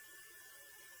well.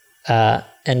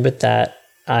 And with that,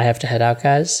 I have to head out,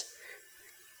 guys.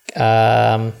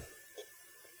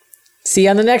 See you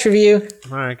on the next review.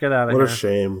 All right, get out of here. What a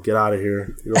shame. Get out of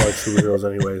here. You don't like superheroes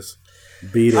anyways.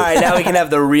 Beat it. All right, now we can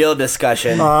have the real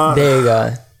discussion. There you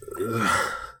go.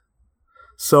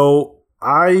 So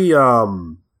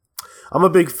I'm a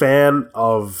big fan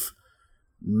of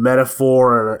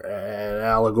metaphor and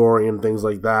allegory and things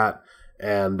like that.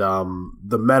 And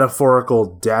the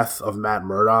metaphorical death of Matt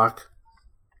Murdock,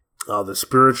 the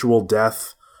spiritual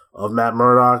death of Matt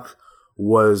Murdock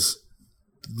was,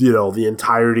 the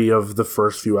entirety of the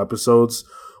first few episodes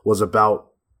was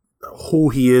about who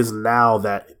he is now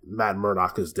that Matt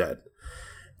Murdock is dead.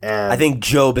 And I think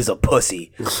Job is a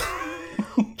pussy.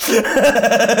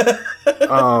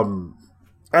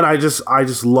 And I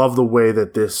just love the way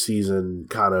that this season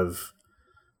kind of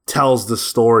tells the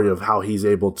story of how he's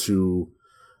able to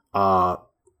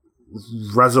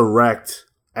resurrect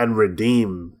and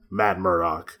redeem Matt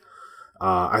Murdock.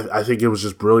 I think it was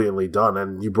just brilliantly done.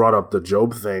 And you brought up the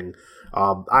Job thing.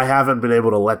 I haven't been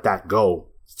able to let that go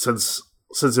since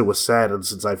it was said and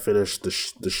since I finished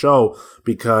the show,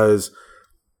 because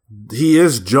he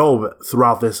is Job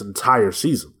throughout this entire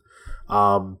season.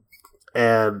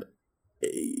 And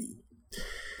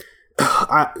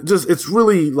it's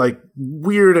really like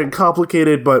weird and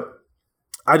complicated, but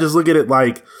I just look at it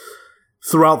like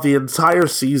throughout the entire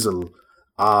season,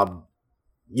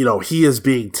 he is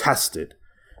being tested,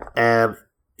 and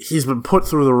he's been put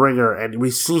through the ringer, and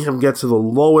we see him get to the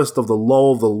lowest of the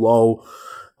low of the low.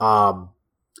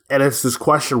 And it's this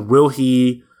question: will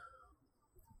he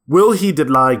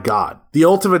deny God? The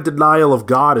ultimate denial of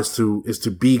God is to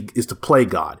play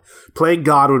God. Playing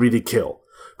God would be to kill.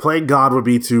 Playing God would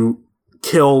be to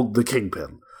kill the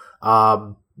Kingpin.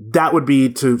 That would be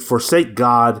to forsake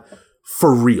God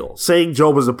for real. Saying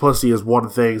Job is a pussy is one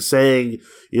thing. Saying,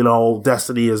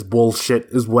 destiny is bullshit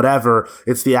is whatever.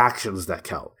 It's the actions that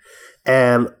count.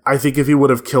 And I think if he would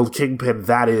have killed Kingpin,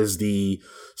 that is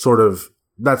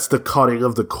that's the cutting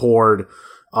of the cord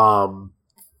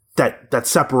that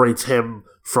separates him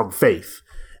from faith.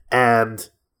 And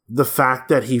the fact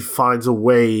that he finds a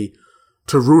way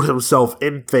to root himself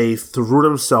in faith, to root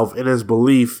himself in his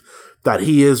belief that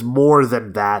he is more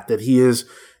than that he is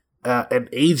an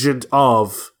agent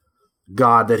of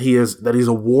God, that he's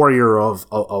a warrior of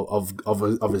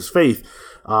his faith.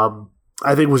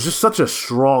 I think was just such a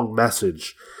strong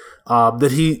message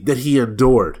that he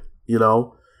endured,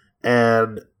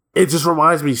 and it just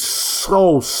reminds me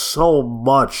so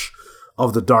much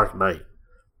of The Dark Knight,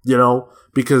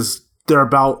 because they're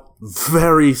about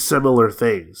very similar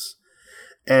things.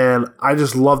 And I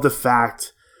just love the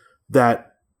fact that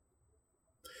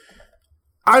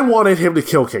I wanted him to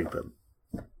kill Kingpin.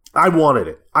 I wanted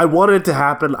it. I wanted it to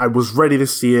happen. I was ready to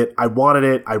see it. I wanted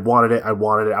it. I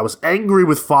was angry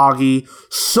with Foggy,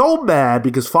 so mad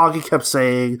because Foggy kept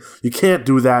saying, you can't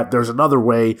do that. There's another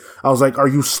way. I was like, are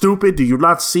you stupid? Do you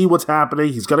not see what's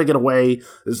happening? He's going to get away.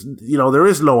 There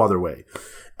is no other way.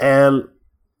 And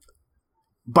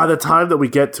by the time that we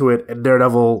get to it and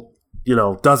Daredevil,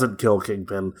 doesn't kill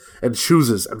Kingpin and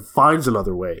chooses and finds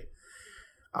another way,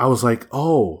 I was like,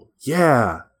 oh,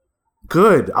 yeah,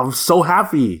 good. I'm so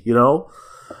happy,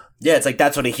 Yeah, it's like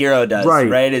that's what a hero does,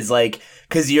 right? Is like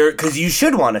because you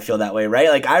should want to feel that way, right?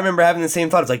 Like I remember having the same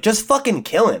thought. It's like just fucking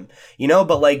kill him,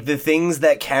 But like the things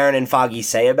that Karen and Foggy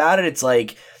say about it, it's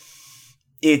like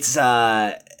it's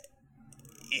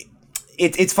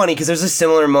funny because there's a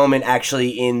similar moment actually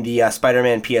in the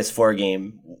Spider-Man PS4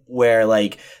 game where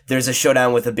like there's a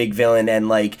showdown with a big villain and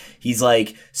like he's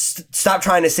like stop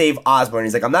trying to save Osborn.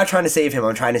 He's like, I'm not trying to save him.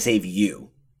 I'm trying to save you.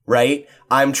 Right?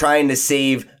 I'm trying to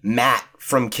save Matt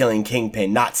from killing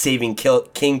Kingpin, not saving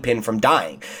Kingpin from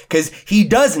dying. Because he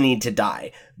does need to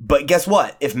die. But guess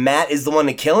what? If Matt is the one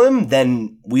to kill him,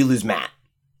 then we lose Matt.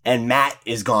 And Matt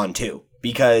is gone too.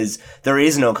 Because there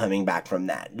is no coming back from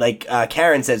that. Like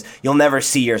Karen says, you'll never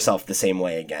see yourself the same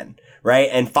way again. Right?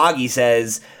 And Foggy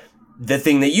says the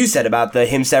thing that you said about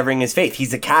him severing his faith.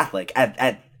 He's a Catholic.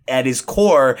 At his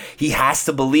core, he has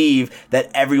to believe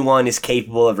that everyone is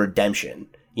capable of redemption.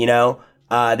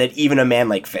 That even a man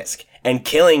like Fisk and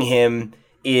killing him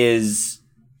is,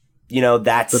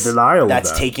 that's the denial.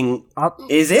 That's of that. Taking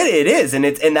is it? It is, and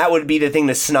that would be the thing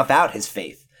to snuff out his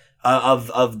faith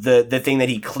of the thing that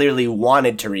he clearly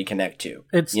wanted to reconnect to.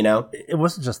 It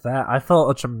wasn't just that. I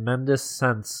felt a tremendous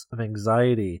sense of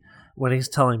anxiety when he's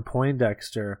telling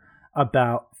Poindexter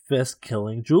about Fisk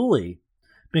killing Julie,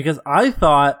 because I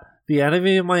thought the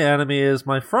enemy of my enemy is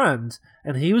my friend,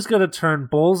 and he was going to turn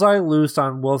Bullseye loose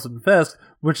on Wilson Fisk,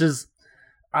 which is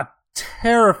a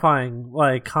terrifying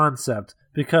concept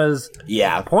because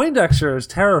Poindexter is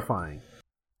terrifying,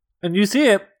 and you see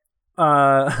it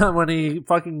when he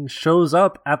fucking shows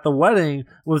up at the wedding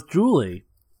with Julie.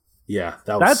 Yeah,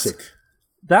 that's sick.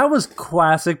 That was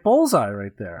classic Bullseye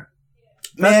right there,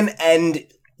 man. And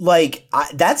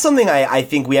that's something I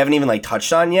think we haven't even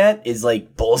touched on yet is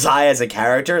Bullseye as a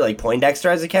character, Poindexter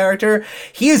as a character.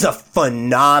 He is a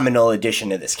phenomenal addition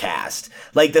to this cast.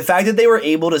 The fact that they were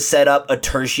able to set up a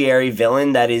tertiary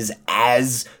villain that is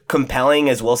as compelling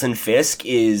as Wilson Fisk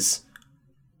is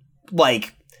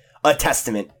a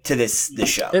testament to this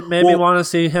show. It made me want to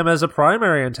see him as a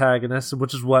primary antagonist,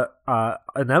 which is what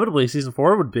inevitably season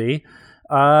 4 would be.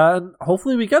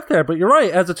 Hopefully we get there, but you're right.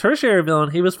 As a tertiary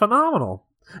villain, he was phenomenal.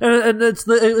 And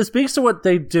it speaks to what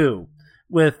they do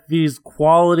with these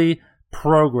quality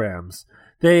programs.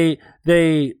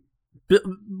 Season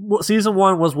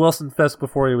 1 was Wilson Fisk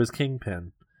before he was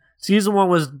Kingpin. Season 1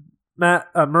 was Matt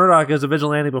Murdock as a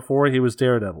vigilante before he was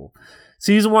Daredevil.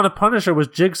 Season 1 of Punisher was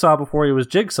Jigsaw before he was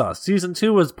Jigsaw. Season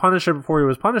 2 was Punisher before he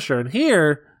was Punisher. And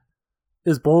here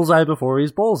is Bullseye before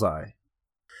he's Bullseye.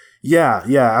 Yeah,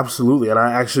 absolutely. And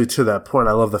I actually, to that point,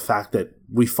 I love the fact that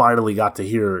we finally got to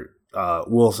hear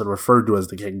Wilson referred to as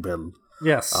the Kingpin.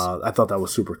 Yes. I thought that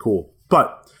was super cool.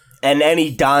 But then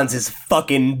he dons his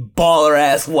fucking baller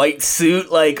ass white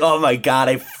suit. Like, oh my god,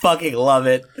 I fucking love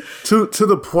it. To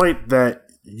the point that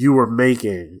you were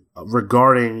making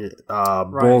regarding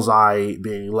Bullseye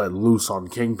being let loose on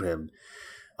Kingpin,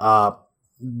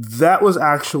 that was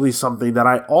actually something that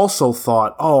I also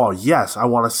thought, oh yes, I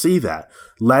want to see that.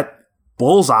 Let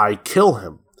Bullseye kill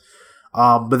him.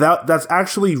 But that's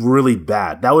actually really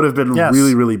bad. That would have been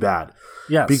really, really bad.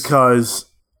 Yes. Because,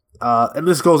 and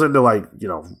this goes into like,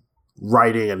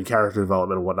 writing and character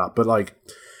development and whatnot. But like,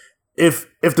 if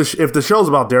the show's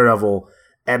about Daredevil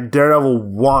and Daredevil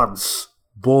wants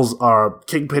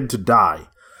Kingpin to die,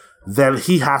 then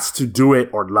he has to do it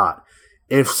or not.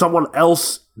 If someone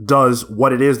else does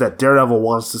what it is that Daredevil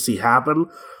wants to see happen,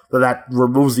 then that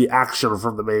removes the action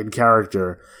from the main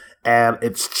character. And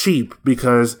it's cheap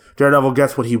because Daredevil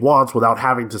gets what he wants without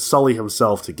having to sully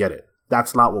himself to get it.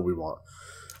 That's not what we want.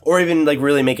 Or even like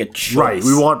really make a choice. Right,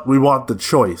 we want the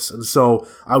choice. And so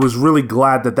I was really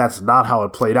glad that that's not how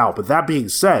it played out. But that being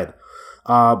said,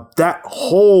 that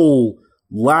whole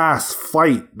last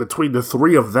fight between the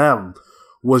three of them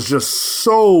was just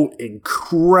so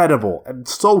incredible and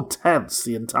so tense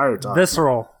the entire time.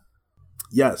 Visceral.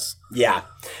 Yes. Yeah.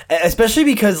 Especially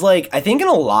because, like, I think in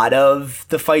a lot of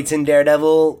the fights in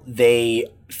Daredevil, they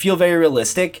feel very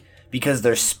realistic because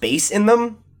there's space in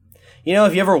them.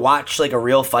 If you ever watch, like, a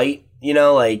real fight,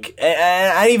 like,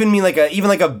 I even mean like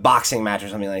a boxing match or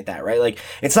something like that, right? Like,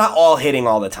 it's not all hitting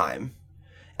all the time.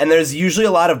 And there's usually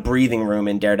a lot of breathing room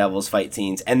in Daredevil's fight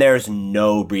scenes, and there's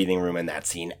no breathing room in that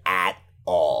scene at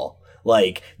all.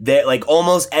 Like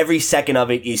almost every second of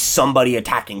it is somebody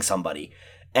attacking somebody.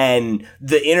 And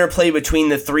the interplay between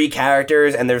the three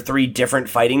characters and their three different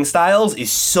fighting styles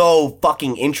is so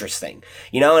fucking interesting.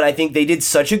 And I think they did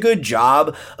such a good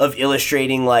job of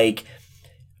illustrating, like,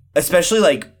 especially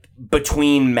like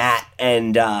between Matt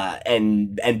and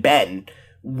Ben,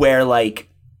 where like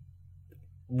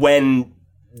when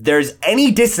there's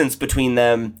any distance between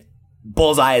them,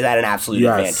 Bullseye is at an absolute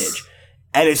advantage.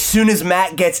 And as soon as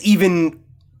Matt gets even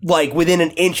like within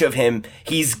an inch of him,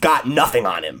 he's got nothing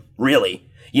on him, really.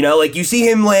 Like you see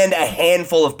him land a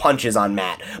handful of punches on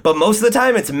Matt, but most of the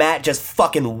time it's Matt just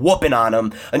fucking whooping on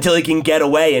him until he can get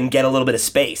away and get a little bit of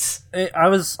space. I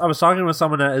was talking with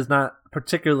someone that is not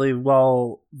particularly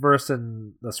well versed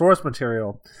in the source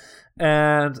material,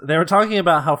 and they were talking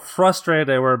about how frustrated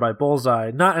they were by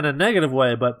Bullseye, not in a negative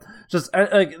way, but just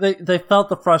like they felt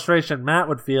the frustration Matt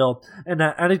would feel, and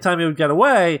that anytime he would get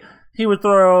away, he would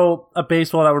throw a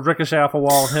baseball that would ricochet off a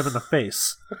wall and hit him in the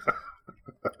face.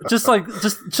 Just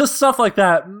stuff like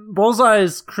that.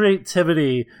 Bullseye's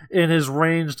creativity in his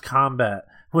ranged combat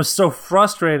was so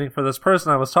frustrating for this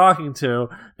person I was talking to,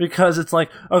 because it's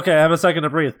like, okay, I have a second to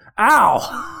breathe.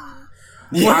 Ow!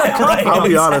 Yeah, right. I'll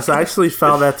be honest, I actually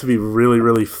found that to be really,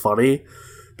 really funny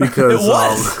because it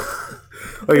was.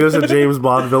 Like there's a James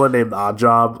Bond villain named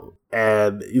Oddjob,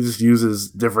 and he just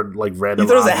uses different like random.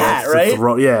 He throws a objects hat, to right?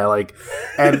 throw, yeah, like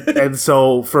and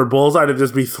so for Bullseye to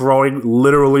just be throwing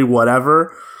literally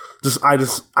whatever,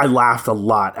 I laughed a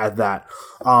lot at that.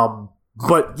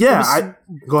 But yeah,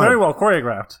 go ahead. Very well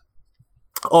choreographed.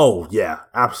 Oh yeah,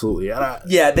 absolutely.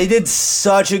 Yeah, they did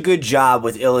such a good job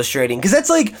with illustrating, because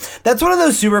that's one of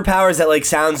those superpowers that like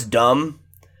sounds dumb.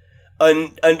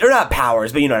 Or not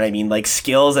powers, but you know what I mean, like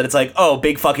skills that it's like, oh,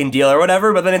 big fucking deal or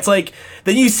whatever, but then it's like,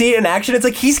 then you see it in action, it's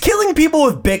like, he's killing people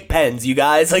with Bic pens, you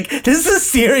guys. Like, this is a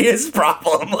serious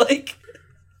problem, like.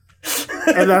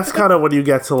 And that's kind of when you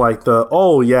get to like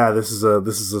this is a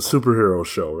superhero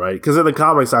show, right? Because in the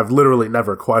comics, I've literally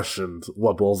never questioned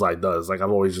what Bullseye does. Like I've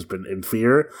always just been in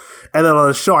fear. And then on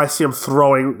the show, I see him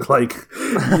throwing like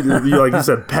like you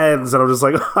said, pens, and I'm just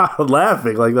like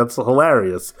laughing, like that's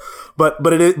hilarious. But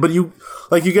you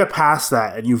get past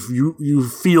that, and you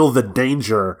feel the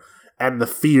danger and the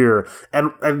fear,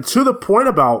 and to the point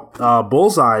about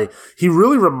Bullseye, he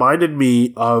really reminded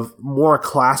me of more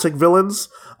classic villains.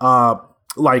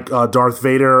 Like Darth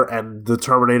Vader and the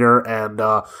Terminator, and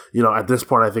at this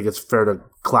point I think it's fair to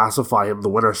classify him the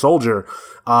Winter Soldier,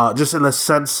 just in the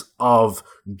sense of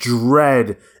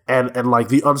dread and like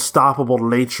the unstoppable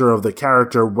nature of the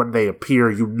character. When they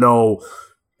appear,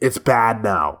 it's bad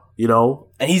now,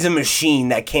 And he's a machine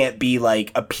that can't be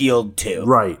like appealed to,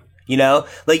 right?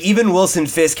 Like even Wilson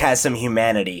Fisk has some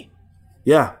humanity.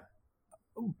 Yeah,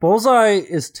 Bullseye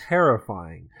is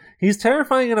terrifying. He's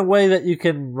terrifying in a way that you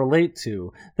can relate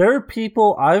to. There are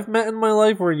people I've met in my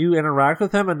life where you interact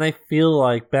with him and they feel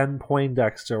like Ben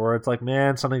Poindexter, where it's like,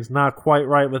 man, something's not quite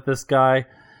right with this guy.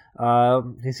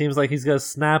 He seems like he's gonna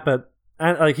snap at,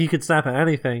 like he could snap at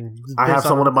anything. I have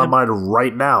someone in my mind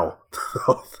right now.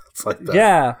 It's like that.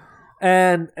 Yeah,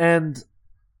 And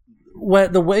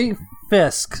when the way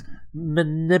Fisk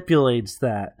manipulates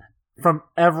that from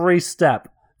every step,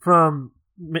 from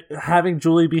having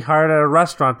Julie be hired at a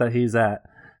restaurant that he's at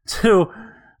to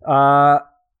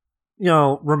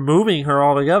removing her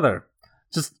altogether,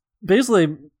 just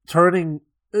basically turning.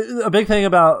 A big thing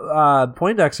about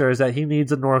Poindexter is that he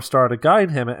needs a North Star to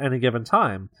guide him at any given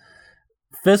time.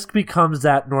 Fisk becomes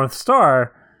that North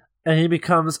Star, and he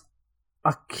becomes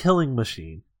a killing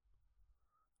machine.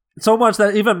 So much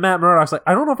that even Matt Murdock's like,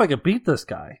 I don't know if I could beat this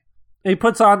guy. And he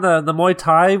puts on the Muay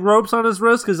Thai ropes on his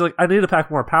wrist because he's like, I need to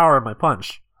pack more power in my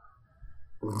punch.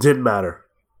 Didn't matter.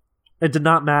 It did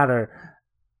not matter.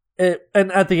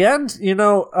 And at the end,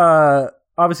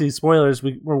 obviously, spoilers,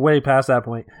 we're way past that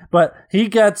point. But he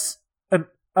gets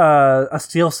a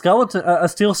steel skeleton, a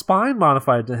steel spine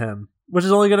modified to him, which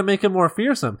is only going to make him more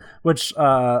fearsome, which,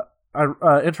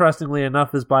 interestingly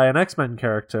enough, is by an X-Men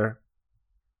character.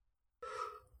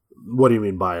 What do you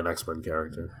mean by an X-Men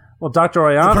character? Well, Dr.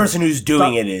 Oyana... The person who's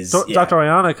doing it is... Dr.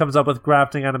 Oyana comes up with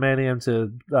grafting adamantium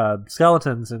to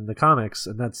skeletons in the comics,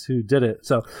 and that's who did it.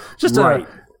 So, just right.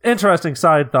 Interesting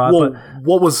side thought. Well, but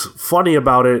what was funny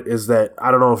about it is that, I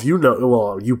don't know if you know,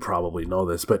 well, you probably know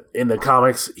this, but in the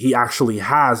comics, he actually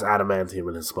has adamantium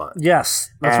in his spine. Yes,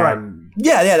 that's right.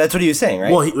 Yeah, that's what he was saying,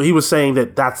 right? Well, he was saying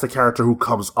that that's the character who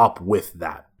comes up with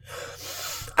that.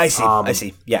 I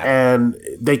see, yeah. And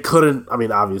they couldn't,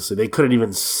 obviously, they couldn't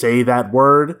even say that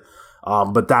word,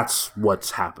 but that's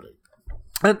what's happening.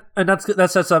 And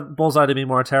that sets up Bullseye to be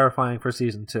more terrifying for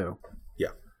Season 2. Yeah.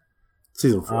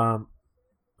 Season 4.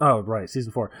 Oh, right,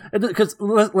 Season 4. Because,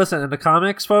 listen, in the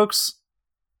comics, folks,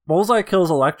 Bullseye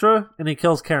kills Elektra, and he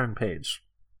kills Karen Page.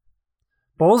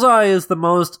 Bullseye is the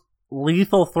most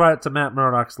lethal threat to Matt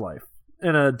Murdock's life,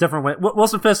 in a different way.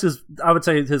 Wilson Fisk is, I would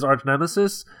say, his arch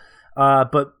nemesis,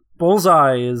 but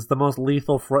Bullseye is the most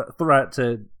lethal threat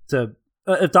to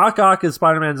if Doc Ock is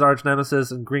Spider-Man's arch nemesis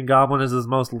and Green Goblin is his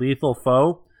most lethal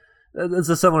foe, it's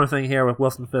a similar thing here with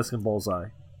Wilson Fisk and Bullseye.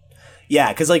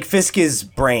 Yeah, because, Fisk is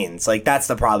brains. That's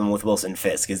the problem with Wilson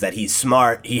Fisk, is that he's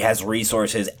smart, he has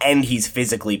resources, and he's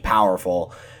physically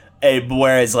powerful.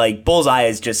 Whereas, Bullseye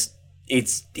is just...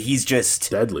 he's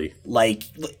just... deadly. Like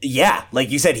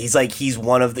you said, he's like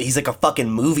a fucking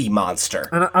movie monster.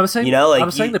 And I was saying, I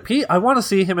was saying to Pete, I want to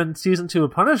see him in Season 2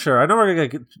 of Punisher. I know we're going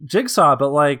to get Jigsaw,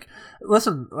 but,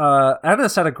 listen,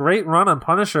 Ennis had a great run on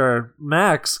Punisher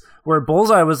Max, where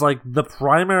Bullseye was the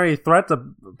primary threat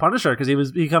to Punisher because he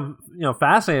was become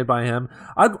fascinated by him.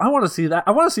 I want to see that.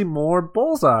 I want to see more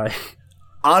Bullseye.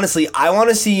 Honestly, I want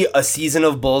to see a season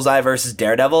of Bullseye versus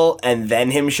Daredevil and then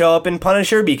him show up in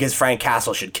Punisher because Frank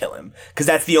Castle should kill him. Because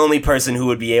that's the only person who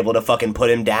would be able to fucking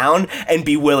put him down and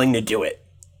be willing to do it.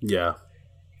 Yeah.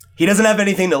 He doesn't have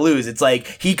anything to lose. It's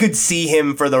he could see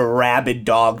him for the rabid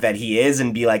dog that he is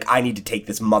and be like, I need to take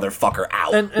this motherfucker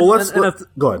out.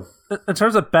 Go ahead. In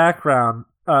terms of background,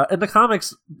 in the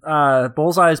comics,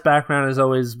 Bullseye's background is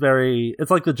always very... It's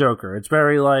like the Joker. It's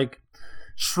very,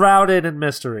 shrouded in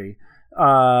mystery.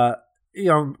 Poindexter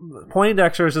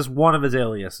is just one of his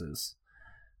aliases.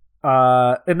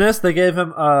 In this, they gave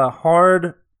him a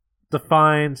hard,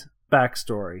 defined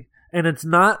backstory. And it's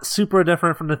not super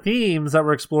different from the themes that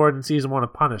were explored in Season 1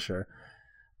 of Punisher.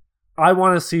 I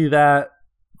want to see that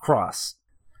cross.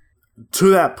 To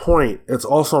that point, it's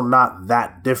also not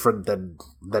that different than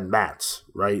Matt's,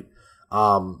 right?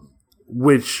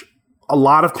 Which a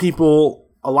lot of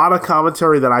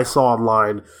commentary that I saw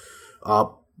online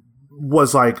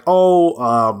was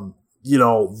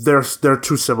they're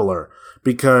too similar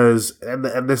because,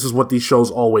 and this is what these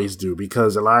shows always do,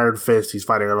 because in Iron Fist, he's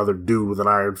fighting another dude with an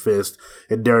Iron Fist.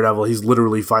 In Daredevil, he's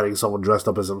literally fighting someone dressed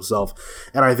up as himself.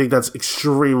 And I think that's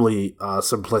extremely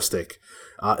simplistic.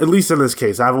 At least in this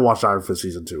case. I haven't watched Iron Fist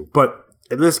Season 2. But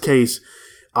in this case,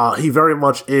 he very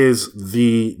much is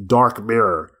the dark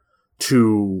mirror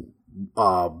to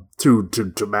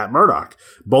Matt Murdock.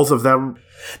 Both of them...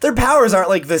 Their powers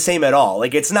aren't, the same at all.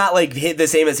 It's not, the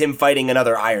same as him fighting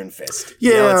another Iron Fist.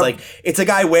 Yeah. It's a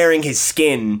guy wearing his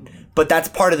skin, but that's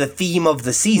part of the theme of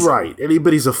the season. Right.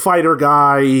 But he's a fighter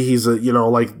guy. He's a,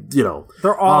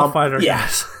 They're all fighter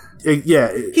guys.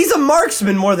 Yeah, he's a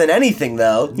marksman more than anything,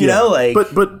 though. You know,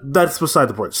 but that's beside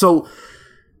the point. So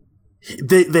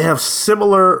they have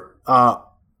similar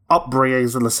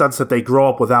upbringings in the sense that they grow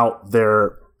up without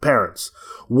their parents.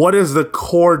 What is the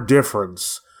core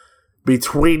difference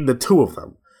between the two of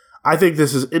them? I think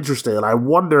this is interesting, and I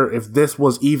wonder if this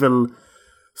was even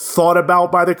thought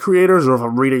about by the creators or if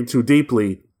I'm reading too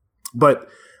deeply. But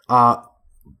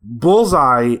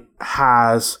Bullseye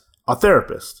has a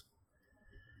therapist.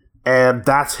 And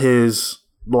that's his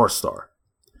North Star.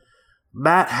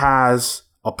 Matt has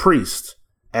a priest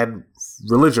and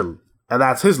religion, and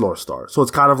that's his North Star. So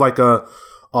it's kind of like a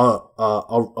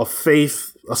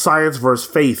faith, a science versus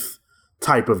faith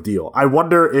type of deal. I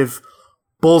wonder if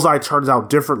Bullseye turns out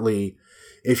differently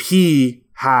if he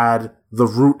had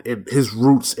his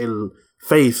roots in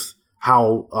faith,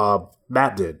 how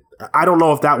Matt did. I don't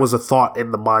know if that was a thought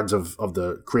in the minds of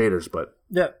the creators, but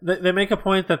yeah, they make a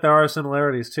point that there are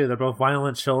similarities too. They're both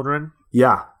violent children.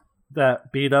 Yeah,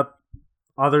 that beat up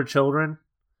other children.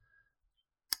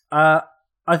 I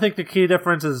think the key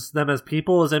difference is them as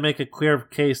people is they make a clear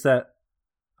case that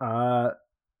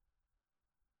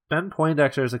Ben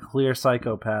Poindexter is a clear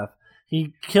psychopath.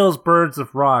 He kills birds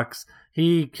with rocks.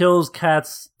 He kills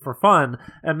cats for fun.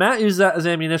 And Matt used that as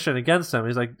ammunition against him.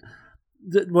 He's like,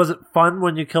 was it fun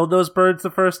when you killed those birds the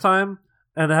first time?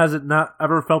 And has it not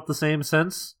ever felt the same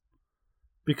since?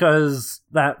 Because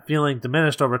that feeling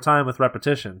diminished over time with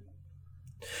repetition.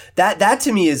 That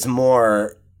to me is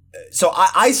more... So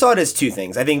I saw it as two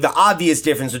things. I think the obvious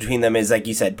difference between them is, like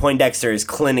you said, Poindexter is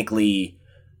clinically,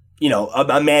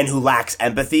 a man who lacks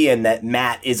empathy, and that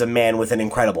Matt is a man with an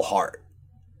incredible heart.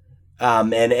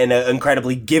 And an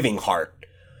incredibly giving heart.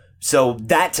 So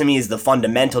that to me is the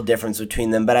fundamental difference between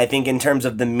them. But I think in terms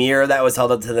of the mirror that was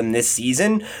held up to them this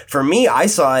season, for me, I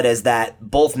saw it as that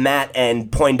both Matt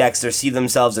and Poindexter see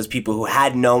themselves as people who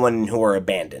had no one and who were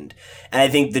abandoned. And I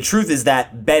think the truth is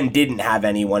that Ben didn't have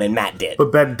anyone and Matt did.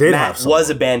 But Ben did have someone. Matt was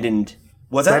abandoned.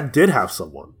 Was that? Ben did have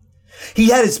someone. He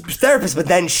had his therapist, but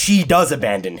then she does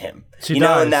abandon him. She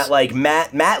does. And that like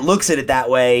Matt looks at it that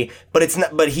way, but it's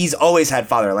not. But he's always had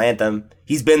Father Lantham.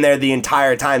 He's been there the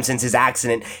entire time since his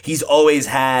accident. He's always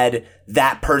had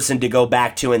that person to go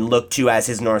back to and look to as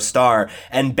his North Star,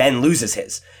 and Ben loses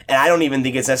his. And I don't even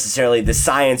think it's necessarily the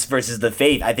science versus the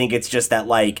faith. I think it's just that,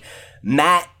 like,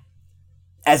 Matt,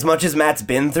 as much as Matt's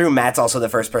been through, Matt's also the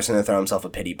first person to throw himself a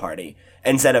pity party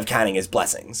instead of counting his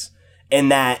blessings. In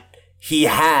that he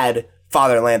had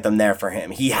Father Lantham there for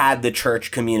him. He had the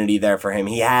church community there for him.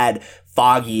 He had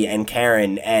Foggy and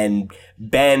Karen, and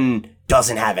Ben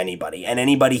doesn't have anybody. And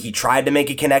anybody he tried to make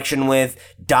a connection with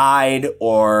died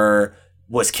or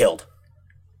was killed.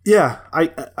 Yeah,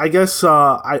 I guess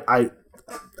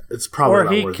it's probably or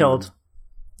not he worth killed.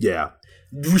 Even, yeah.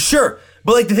 Sure.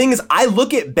 But like the thing is, I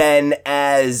look at Ben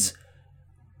as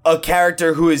a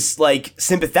character who is like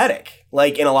sympathetic,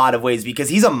 like in a lot of ways, because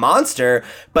he's a monster,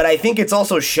 but I think it's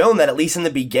also shown that at least in the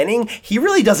beginning, he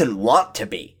really doesn't want to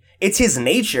be. It's his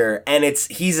nature, and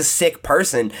he's a sick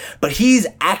person, but he's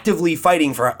actively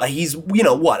fighting for, he's,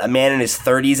 a man in his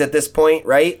 30s at this point,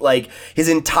 right? Like, his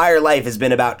entire life has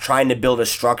been about trying to build a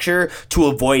structure to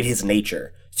avoid his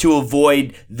nature, to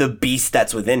avoid the beast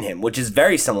that's within him, which is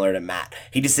very similar to Matt.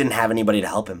 He just didn't have anybody to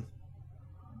help him.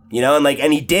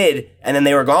 And he did, and then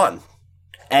they were gone.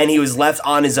 And he was left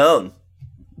on his own.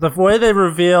 The way they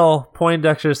reveal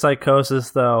Poindexter's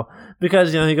psychosis, though,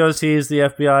 because, he goes, he's the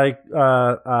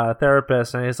FBI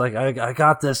therapist, and he's like, I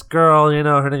got this girl,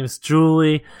 her name's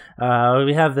Julie.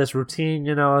 We have this routine,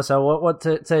 so what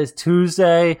today's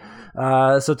Tuesday.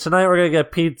 So tonight we're going to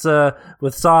get pizza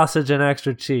with sausage and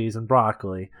extra cheese and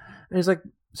broccoli. And he's like,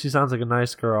 she sounds like a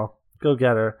nice girl. Go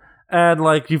get her. And,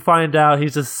 you find out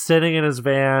he's just sitting in his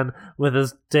van with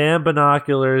his damn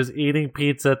binoculars eating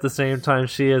pizza at the same time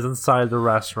she is inside the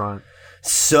restaurant.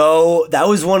 So, that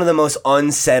was one of the most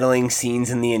unsettling scenes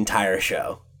in the entire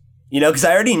show. Because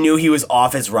I already knew he was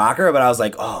off his rocker, but I was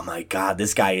like, oh my god,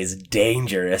 this guy is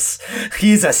dangerous.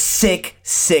 He's a sick,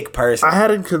 sick person. I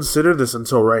hadn't considered this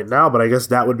until right now, but I guess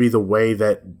that would be the way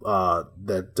that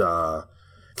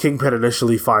Kingpin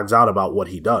initially finds out about what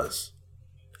he does.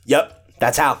 Yep,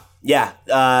 that's how. Yeah,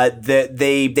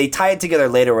 they tie it together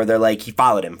later where they're like, he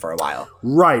followed him for a while.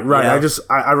 Right.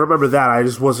 I remember that.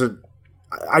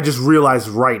 I just realized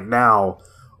right now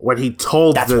when he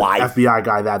told the FBI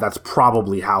guy that's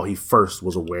probably how he first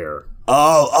was aware.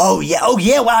 Oh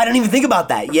yeah. Wow, I didn't even think about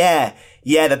that. Yeah,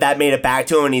 that made it back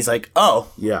to him, and he's like,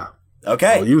 oh. Yeah.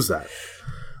 Okay. I'll use that.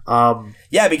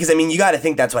 Yeah, because, you got to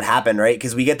think that's what happened, right?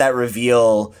 Because we get that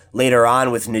reveal later on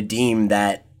with Nadeem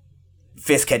that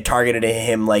Fisk had targeted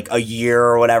him a year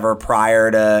or whatever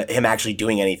prior to him actually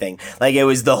doing anything. It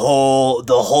was the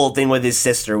whole thing with his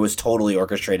sister was totally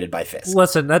orchestrated by Fisk.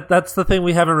 Listen, that's the thing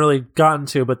we haven't really gotten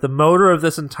to, but the motor of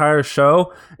this entire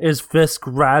show is Fisk's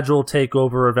gradual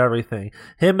takeover of everything.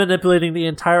 Him manipulating the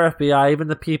entire FBI, even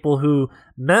the people who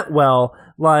meant well,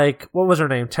 what was her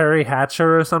name? Terry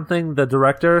Hatcher or something, the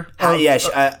director?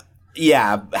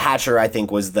 Yeah, Hatcher, I think,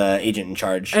 was the agent in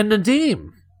charge. And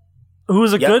Nadeem,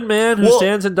 who's a Yep. good man who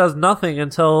stands and does nothing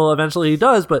until eventually he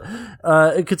does. But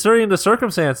considering the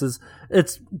circumstances,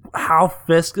 it's how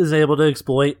Fisk is able to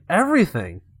exploit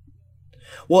everything.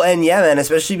 Well, and yeah, man,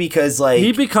 especially because like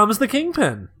He becomes the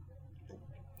kingpin.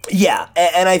 Yeah,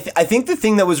 and I think the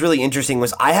thing that was really interesting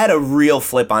was I had a real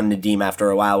flip on Nadeem after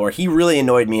a while where he really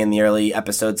annoyed me in the early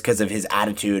episodes because of his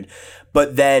attitude.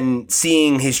 But then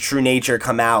seeing his true nature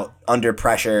come out under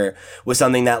pressure was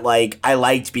something that like I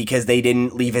liked because they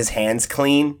didn't leave his hands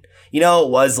clean. You know, it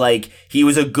was like he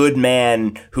was a good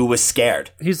man who was scared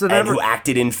who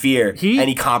acted in fear and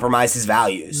he compromised his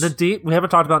values. Nadeem, we haven't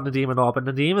talked about Nadeem at all, but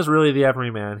Nadeem is really the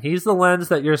everyman. He's the lens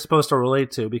that you're supposed to relate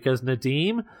to because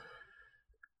Nadeem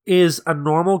is a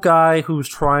normal guy who's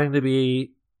trying to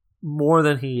be more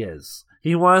than he is.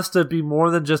 He wants to be more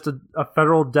than just a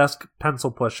federal desk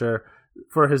pencil pusher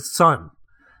for his son.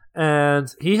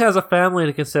 And he has a family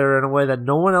to consider in a way that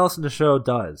no one else in the show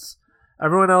does.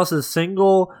 Everyone else is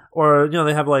single or, you know,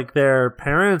 they have like their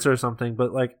parents or something,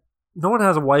 but like no one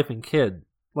has a wife and kid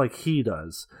like he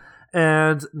does.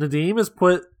 And Nadeem is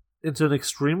put into an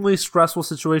extremely stressful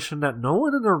situation that no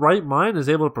one in their right mind is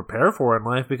able to prepare for in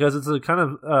life because it's a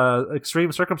kind of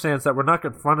extreme circumstance that we're not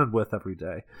confronted with every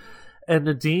day. And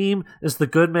Nadeem is the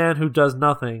good man who does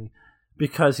nothing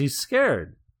because he's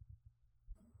scared.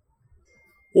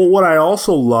 Well, what I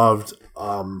also loved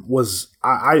was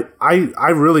I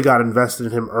really got invested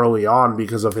in him early on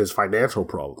because of his financial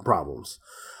problems.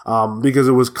 Because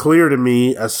it was clear to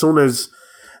me as soon as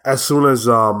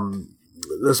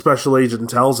the special agent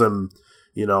tells him,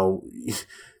 you know,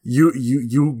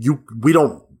 we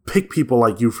don't pick people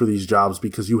like you for these jobs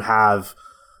because you have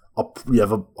a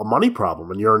money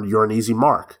problem and you're an easy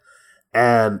mark.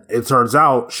 And it turns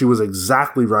out she was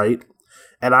exactly right.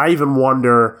 And I even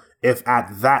wonder if at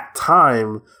that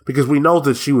time, because we know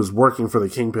that she was working for the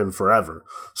Kingpin forever.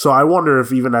 So I wonder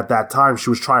if even at that time she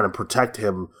was trying to protect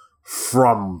him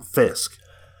from Fisk.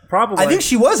 Probably. I think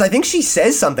she was. I think she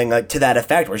says something like to that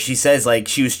effect, where she says like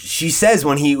she says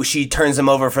when she turns him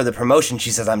over for the promotion, she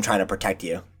says, "I'm trying to protect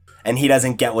you," and he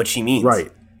doesn't get what she means.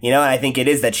 Right. You know, and I think it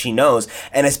is that she knows,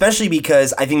 and especially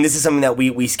because I think this is something that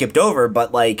we skipped over,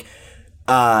 but like,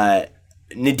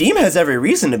 Nadeem has every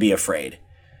reason to be afraid.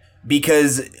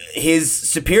 Because his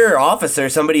superior officer,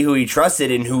 somebody who he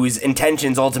trusted and whose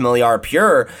intentions ultimately are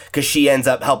pure, because she ends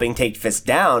up helping take Fisk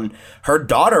down, her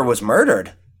daughter was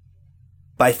murdered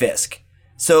by Fisk.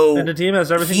 So and the team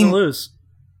has everything to lose.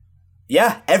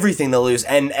 Yeah, everything to lose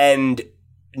and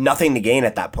nothing to gain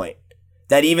at that point.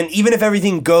 That even if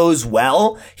everything goes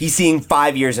well, he's seeing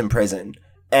 5 years in prison.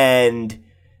 And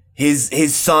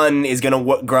his son is going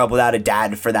to grow up without a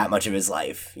dad for that much of his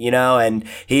life, you know, and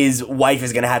his wife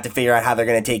is going to have to figure out how they're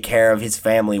going to take care of his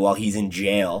family while he's in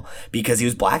jail because he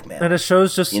was blackmailed. And it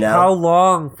shows just how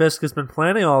long Fisk has been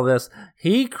planning all this.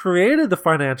 He created the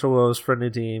financial woes for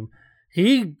Nadeem.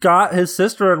 He got his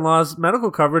sister-in-law's medical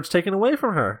coverage taken away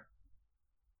from her.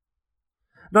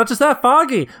 Not just that,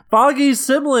 Foggy's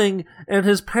sibling and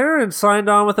his parents signed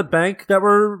on with a bank that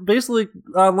were basically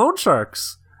loan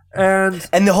sharks. And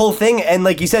the whole thing, and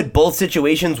like you said, both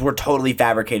situations were totally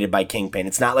fabricated by Kingpin.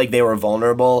 It's not like they were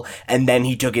vulnerable and then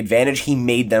he took advantage. He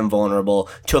made them vulnerable,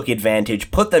 took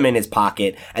advantage, put them in his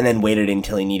pocket, and then waited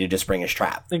until he needed to spring his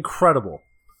trap. Incredible.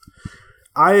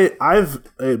 I've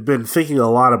been thinking a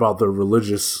lot about the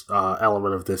religious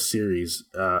element of this series,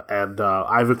 and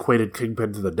I've equated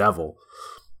Kingpin to the devil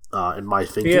in my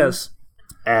thinking. Yes.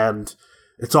 And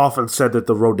it's often said that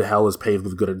the road to hell is paved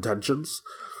with good intentions.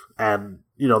 And,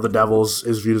 you know, the devil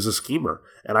is viewed as a schemer.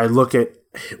 And I look at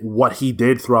what he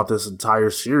did throughout this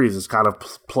entire series is kind of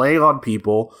playing on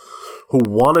people who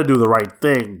want to do the right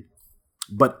thing,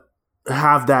 but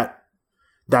have that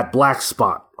black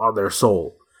spot on their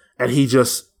soul. And he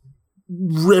just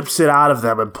rips it out of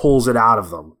them and pulls it out of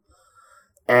them.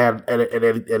 And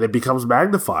it becomes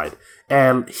magnified.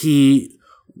 And he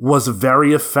was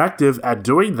very effective at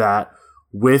doing that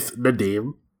with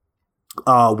Nadeem.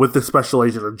 With the special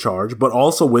agent in charge, but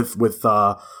also with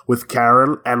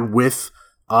Karen and with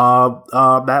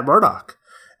Matt Murdock,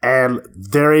 and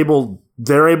they're able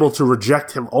to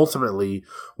reject him ultimately,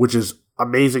 which is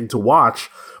amazing to watch.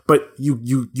 But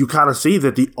you kind of see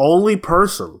that the only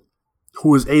person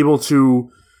who is able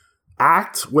to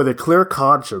act with a clear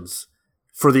conscience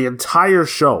for the entire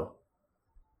show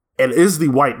and is the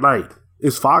White Knight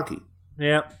is Foggy.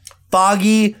 Yeah,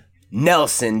 Foggy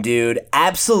Nelson, dude,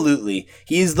 absolutely.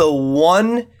 He is the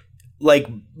one, like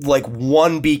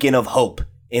one beacon of hope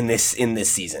in this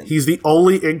season. He's the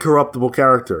only incorruptible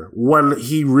character. When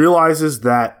he realizes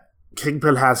that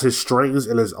Kingpin has his strings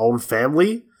in his own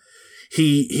family,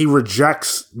 he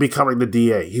rejects becoming the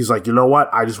DA. He's like, you know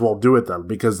what? I just won't do it then,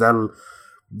 because then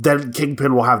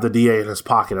Kingpin will have the DA in his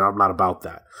pocket, and I'm not about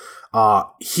that.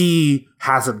 He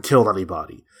hasn't killed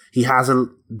anybody. He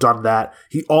hasn't done that.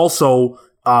 He also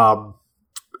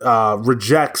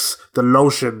rejects the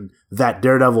notion that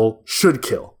Daredevil should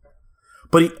kill.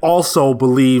 But he also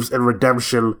believes in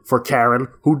redemption for Karen,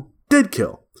 who did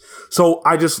kill. So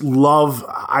I just love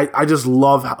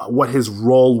what his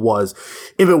role was.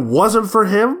 If it wasn't for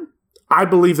him, I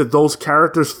believe that those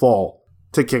characters fall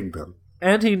to Kingpin.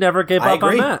 And he never gave up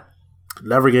on Matt.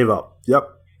 Never gave up. Yep.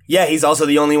 Yeah, he's also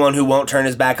the only one who won't turn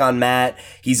his back on Matt.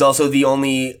 He's also the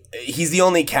only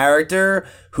character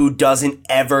who doesn't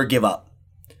ever give up.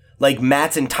 Like,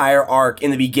 Matt's entire arc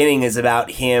in the beginning is about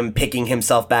him picking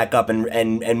himself back up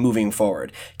and moving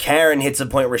forward. Karen hits a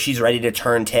point where she's ready to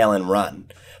turn tail and run.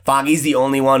 Foggy's the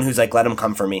only one who's like, let him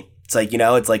come for me. It's like,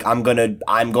 it's like, I'm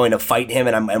going to fight him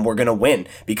and we're going to win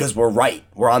because we're right.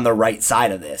 We're on the right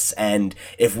side of this. And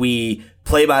if we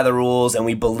play by the rules and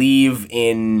we believe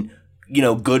in,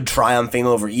 good triumphing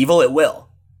over evil, it will.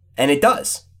 And it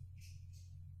does.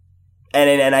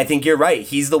 And I think you're right.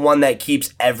 He's the one that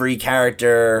keeps every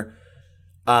character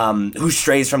who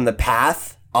strays from the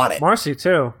path on it. Marcy,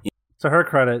 too. To her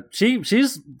credit.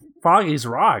 She's Foggy's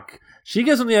rock. She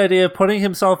gives him the idea of putting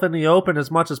himself in the open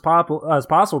as much as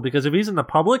possible, because if he's in the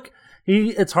public,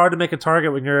 it's hard to make a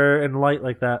target when you're in light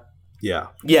like that. Yeah.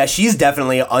 Yeah, she's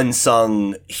definitely an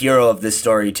unsung hero of this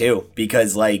story, too,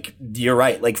 because, you're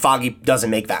right. Foggy doesn't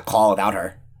make that call without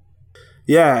her.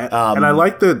 Yeah, and I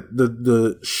like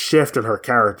the shift in her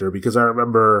character, because I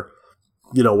remember,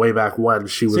 way back when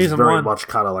she was Season very 1. much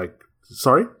kind of like,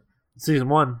 sorry? Season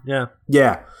 1, yeah.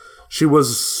 Yeah, she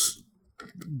was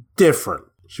different.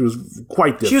 She was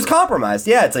quite different. She was compromised.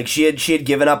 Yeah, it's like she had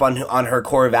given up on her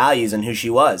core values and who she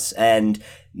was, and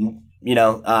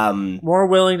more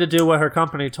willing to do what her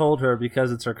company told her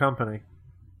because it's her company.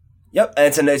 Yep,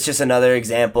 and it's just another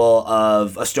example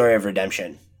of a story of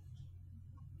redemption.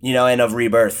 And of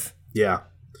rebirth. Yeah.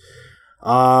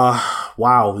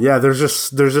 Wow. Yeah, there's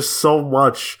just so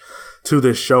much to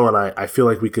this show, and I feel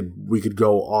like we could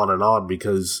go on and on,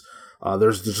 because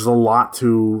there's just a lot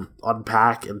to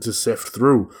unpack and to sift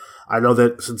through. I know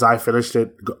that since I finished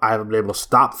it, I haven't been able to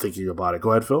stop thinking about it. Go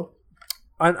ahead, Phil.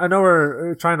 I know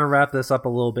we're trying to wrap this up a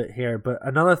little bit here, but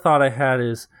another thought I had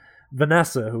is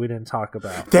Vanessa, who we didn't talk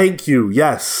about. Thank you.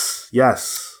 Yes.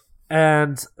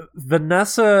 And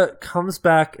Vanessa comes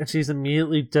back and she's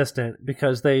immediately distant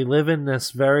because they live in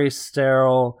this very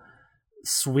sterile,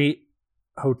 sweet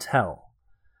hotel.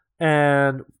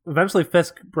 And eventually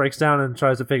Fisk breaks down and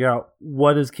tries to figure out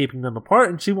what is keeping them apart,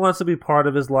 and she wants to be part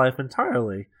of his life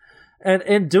entirely. And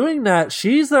in doing that,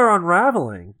 she's there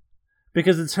unraveling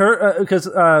because it's her,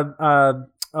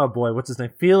 oh boy, what's his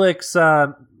name? Felix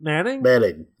Manning?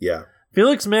 Manning, yeah.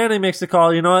 Felix Manning makes the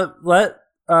call, you know what,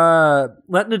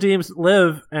 let Nadeem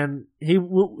live, and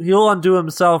he'll undo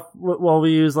himself while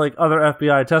we use other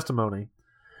FBI testimony.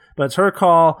 But it's her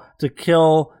call to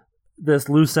kill this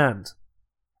loose end.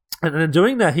 And in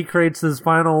doing that, he creates this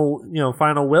final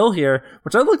will here,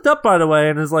 which I looked up, by the way,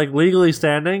 and is legally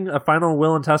standing. A final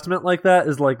will and testament like that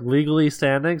is legally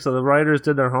standing. So the writers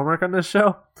did their homework on this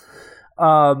show.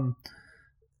 And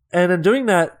in doing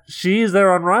that, she's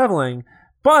there unraveling,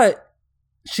 but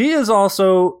she is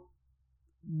also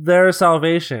their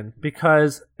salvation,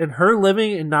 because in her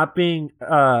living and not being,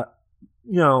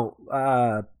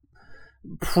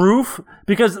 proof,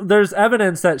 because there's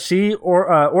evidence that she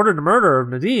ordered the murder of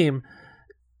Nadeem,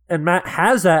 and Matt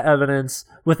has that evidence.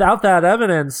 Without that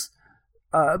evidence,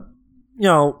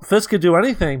 Fisk could do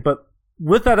anything, but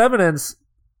with that evidence,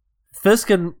 Fisk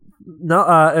and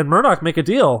Murdoch make a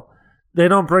deal. They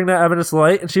don't bring that evidence to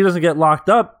light, and she doesn't get locked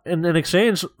up. And in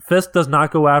exchange, Fisk does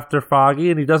not go after Foggy,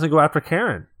 and he doesn't go after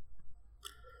Karen.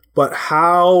 But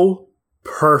how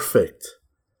perfect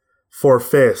for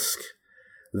Fisk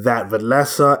that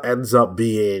Vanessa ends up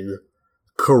being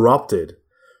corrupted,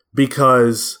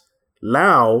 because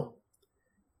now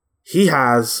he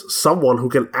has someone who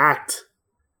can act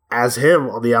as him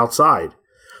on the outside,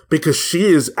 because she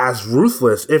is as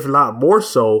ruthless, if not more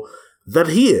so, than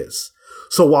he is.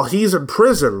 So while he's in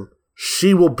prison,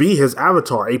 she will be his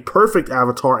avatar, a perfect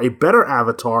avatar, a better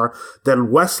avatar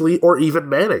than Wesley or even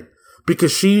Manning,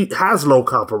 because she has no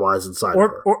compromise inside of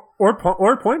her.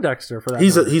 Or Poindexter, for that.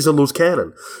 He's a loose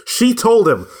cannon. She told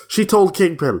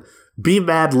Kingpin, be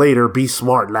mad later, be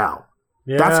smart now.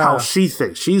 Yeah. That's how she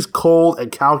thinks. She's cold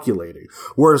and calculating.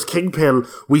 Whereas Kingpin,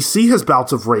 we see his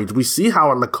bouts of rage. We see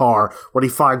how in the car, when he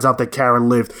finds out that Karen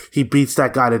lived, he beats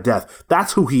that guy to death.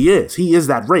 That's who he is. He is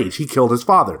that rage. He killed his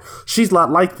father. She's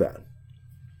not like that.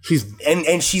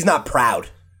 and she's not proud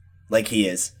like he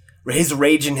is. His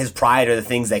rage and his pride are the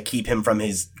things that keep him from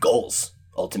his goals,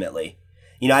 ultimately.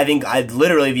 You know, I think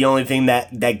literally the only thing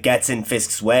that gets in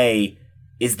Fisk's way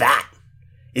is that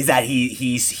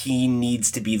he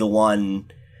needs to be the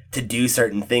one to do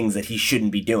certain things that he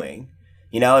shouldn't be doing.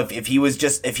 You know, if he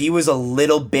was a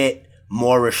little bit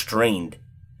more restrained,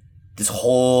 this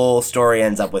whole story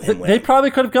ends up with him winning. They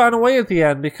probably could have gotten away at the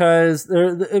end because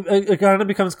it kind of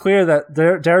becomes clear that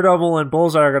Daredevil and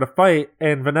Bullseye are going to fight,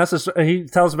 and he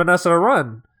tells Vanessa to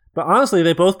run. But honestly,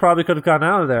 they both probably could have gotten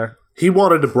out of there. He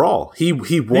wanted to brawl. He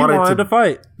wanted to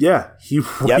fight. Yeah, he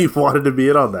wanted to be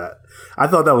in on that. I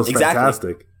thought that was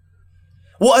fantastic.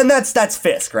 Well, and that's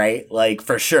Fisk, right? Like,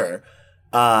 for sure.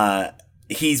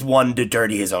 He's one to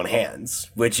dirty his own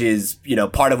hands, which is, you know,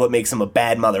 part of what makes him a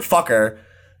bad motherfucker,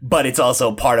 but it's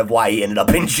also part of why he ended up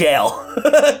in jail.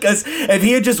 Because if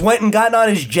he had just went and gotten on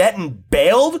his jet and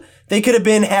bailed, they could have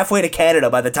been halfway to Canada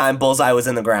by the time Bullseye was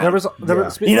in the ground. Or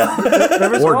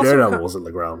Daredevil was in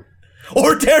the ground.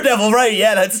 Or Daredevil, right?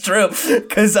 Yeah, that's true.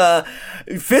 Because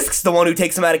Fisk's the one who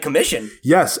takes him out of commission.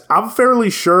 Yes, I'm fairly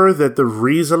sure that the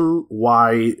reason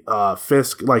why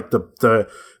Fisk, like the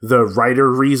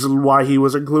writer reason why he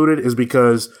was included, is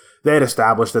because they had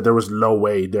established that there was no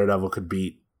way Daredevil could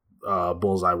beat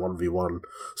Bullseye 1v1.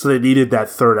 So they needed that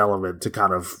third element to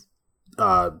kind of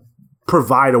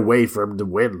provide a way for him to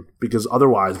win, because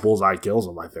otherwise Bullseye kills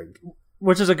him, I think.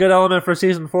 Which is a good element for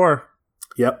season 4.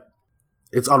 Yep.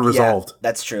 It's unresolved. Yeah,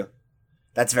 that's true.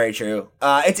 That's very true.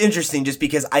 It's interesting just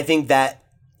because I think that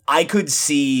I could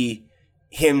see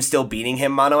him still beating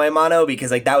him mano a mano, because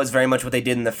like that was very much what they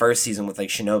did in the first season with like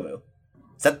Shinobu.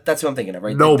 That's what I'm thinking of,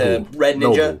 right? Nobu. Like the Red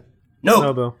Ninja.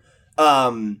 Nobu.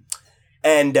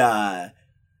 And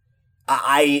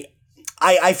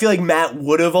I feel like Matt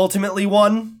would have ultimately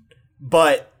won,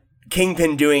 but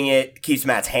Kingpin doing it keeps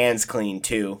Matt's hands clean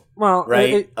too. Well,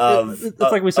 right? It's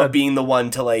like we said, of being the one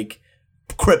to like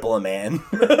cripple a man.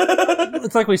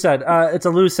 It's like we said, it's a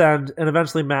loose end, and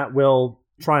eventually Matt will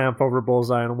triumph over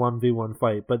Bullseye in a 1v1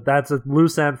 fight, but that's a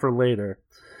loose end for later.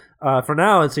 For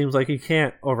now, it seems like he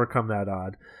can't overcome that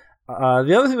odd.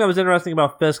 The other thing that was interesting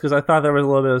about Fisk is I thought there was a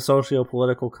little bit of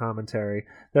socio-political commentary.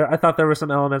 I thought there were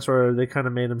some elements where they kind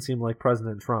of made him seem like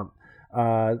President Trump.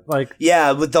 With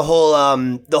the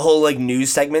whole like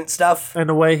news segment stuff. In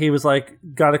a way, he was like,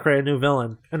 got to create a new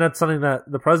villain, and that's something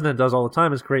that the president does all the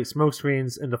time: is create smoke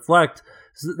screens and deflect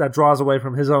that draws away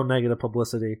from his own negative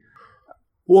publicity.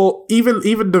 Well,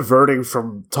 even diverting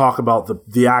from talk about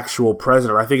the actual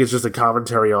president, I think it's just a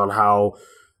commentary on how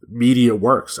media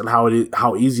works and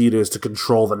how easy it is to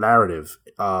control the narrative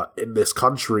in this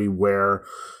country where,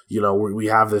 you know, we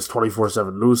have this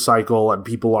 24/7 news cycle and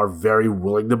people are very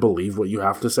willing to believe what you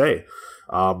have to say.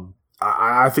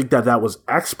 I think that was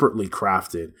expertly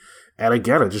crafted. And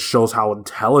again, it just shows how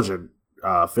intelligent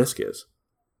Fisk is.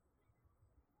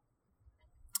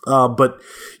 But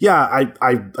yeah,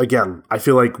 I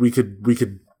feel like we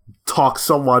could talk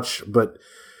so much, but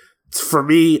for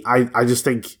me, I just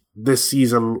think this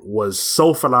season was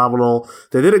so phenomenal.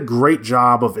 They did a great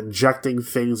job of injecting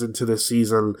things into this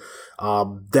season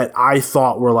that I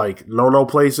thought were like no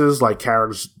places, like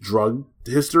Karen's drug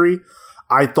history.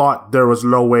 I thought there was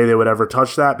no way they would ever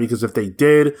touch that, because if they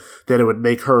did, then it would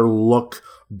make her look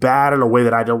bad in a way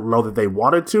that I don't know that they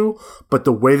wanted to. But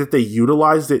the way that they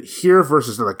utilized it here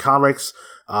versus in the comics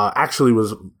actually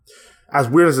was, as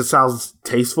weird as it sounds,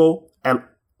 tasteful, and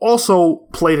also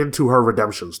played into her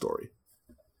redemption story.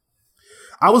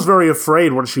 I was very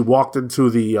afraid when she walked into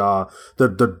the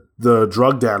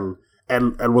drug den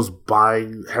and was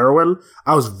buying heroin.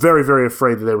 I was very, very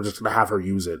afraid that they were just going to have her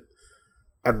use it,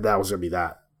 and that was going to be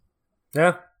that.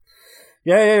 Yeah,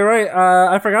 you're right.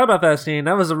 I forgot about that scene.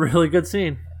 That was a really good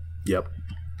scene. Yep.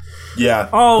 Yeah.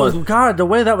 Oh God, the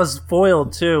way that was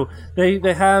foiled too. They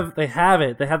have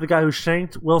it. They have the guy who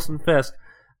shanked Wilson Fisk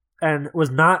and was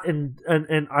not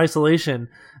in isolation,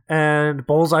 and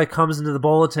Bullseye comes into the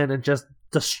bulletin and just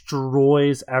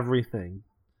destroys everything.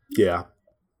 Yeah.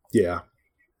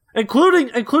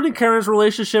 Including Karen's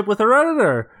relationship with her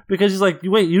editor, because he's like,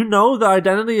 wait, you know the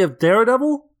identity of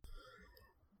Daredevil?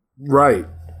 Right.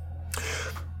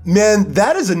 Man,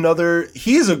 that is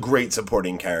he is a great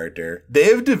supporting character. They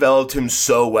have developed him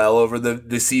so well over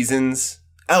the seasons.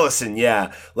 Ellison,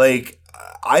 yeah. Like,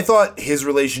 I thought his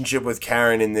relationship with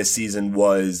Karen in this season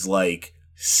was, like,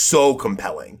 so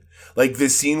compelling. Like, the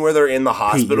scene where they're in the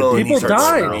hospital and he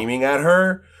starts screaming at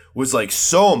her was, like,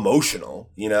 so emotional,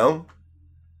 you know?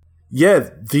 Yeah,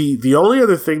 the only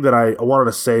other thing that I wanted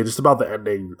to say just about the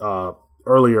ending,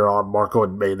 earlier on, Marco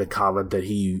had made a comment that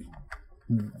he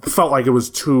felt like it was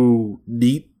too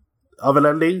neat of an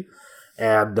ending.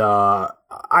 And I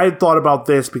had thought about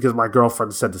this because my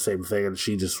girlfriend said the same thing, and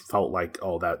she just felt like,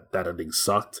 oh, that ending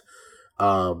sucked.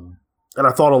 And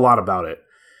I thought a lot about it.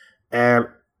 And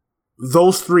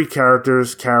those three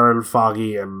characters, Karen,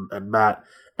 Foggy, and Matt,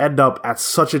 end up at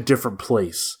such a different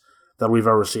place than we've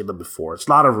ever seen them before. It's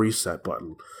not a reset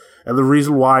button. And the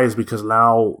reason why is because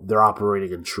now they're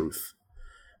operating in truth.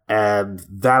 And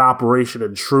that operation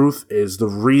in truth is the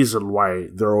reason why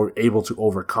they're able to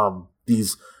overcome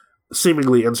these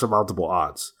seemingly insurmountable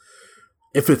odds.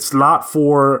 If it's not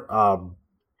for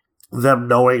them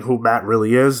knowing who Matt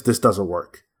really is, this doesn't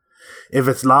work. If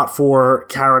it's not for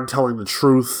Karen telling the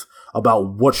truth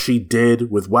about what she did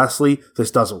with Wesley,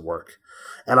 this doesn't work.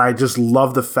 And I just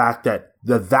love the fact that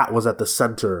was at the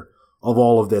center of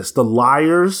all of this. The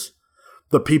liars,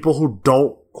 the people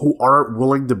who aren't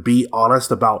willing to be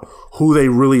honest about who they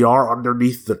really are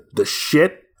underneath the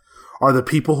shit, are the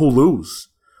people who lose.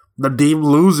 Nadeem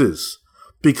loses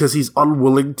because he's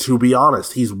unwilling to be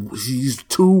honest. He's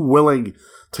too willing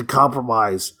to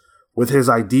compromise with his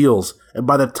ideals. And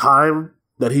by the time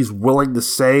that he's willing to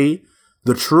say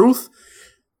the truth,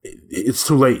 it's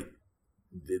too late.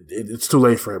 It's too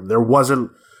late for him. There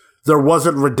wasn't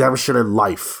redemption in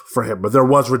life for him, but there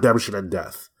was redemption in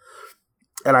death.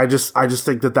 And I just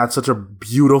think that that's such a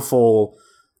beautiful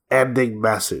ending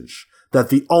message, that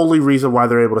the only reason why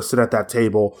they're able to sit at that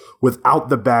table without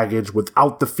the baggage,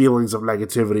 without the feelings of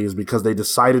negativity, is because they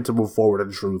decided to move forward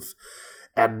in truth.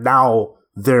 And now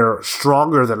they're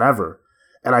stronger than ever.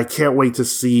 And I can't wait to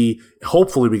see,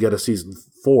 hopefully we get a season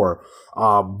 4,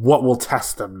 what will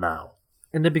test them now.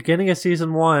 In the beginning of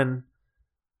season 1,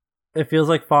 it feels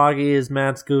like Foggy is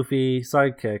Matt's goofy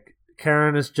sidekick.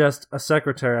 Karen is just a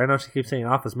secretary. I know she keeps saying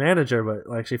office manager, but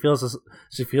like she feels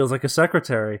like a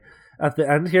secretary. At the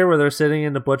end here, where they're sitting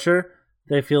in the butcher,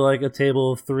 they feel like a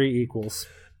table of 3 equals.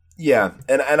 Yeah,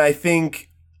 and I think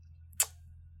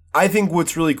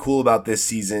what's really cool about this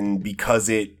season, because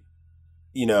it,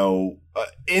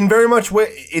 in very much way,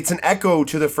 it's an echo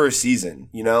to the first season.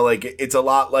 Like it's a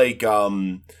lot like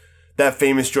that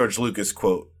famous George Lucas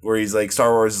quote where he's like,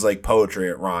 Star Wars is like poetry,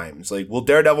 it rhymes. Like, well,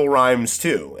 Daredevil rhymes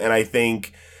too. And I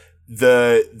think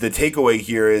the takeaway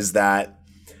here is that,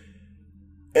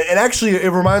 and actually it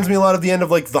reminds me a lot of the end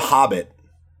of like The Hobbit,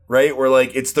 right? Where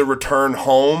like it's the return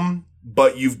home,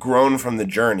 but you've grown from the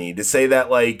journey. To say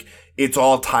that like it's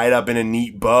all tied up in a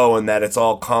neat bow and that it's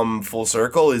all come full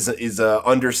circle is a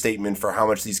understatement for how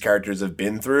much these characters have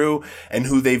been through and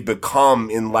who they've become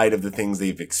in light of the things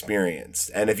they've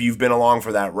experienced. And if you've been along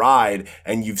for that ride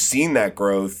and you've seen that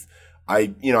growth, I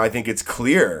think it's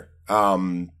clear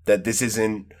that this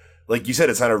isn't, like you said,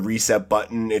 it's not a reset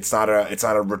button. It's not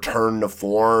a return to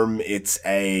form. It's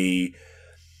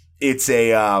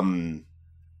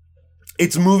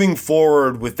moving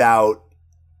forward without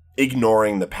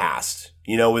ignoring the past,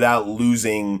 without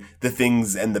losing the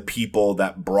things and the people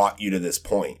that brought you to this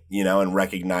point, and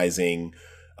recognizing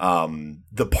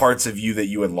the parts of you that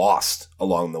you had lost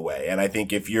along the way. And I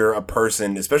think if you're a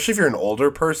person, especially if you're an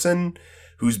older person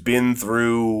who's been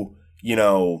through,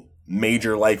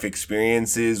 major life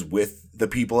experiences with the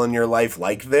people in your life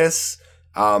like this,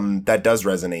 that does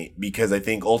resonate, because I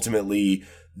think ultimately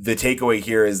the takeaway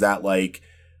here is that like,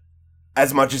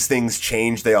 as much as things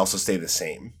change, they also stay the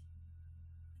same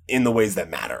in the ways that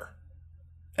matter.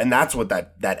 And that's what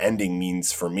that ending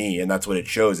means for me. And that's what it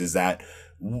shows, is that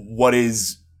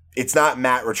it's not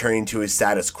Matt returning to his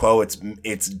status quo.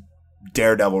 It's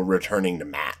Daredevil returning to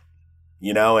Matt,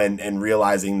 and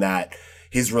realizing that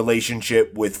his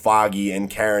relationship with Foggy and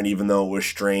Karen, even though it was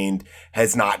strained,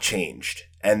 has not changed,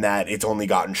 and that it's only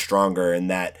gotten stronger, and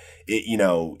that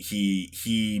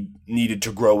he needed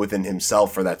to grow within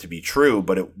himself for that to be true,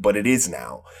 but it is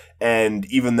now. And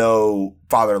even though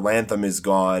Father Lantham is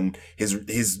gone,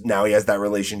 his now he has that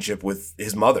relationship with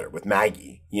his mother, with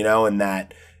Maggie, and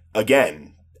that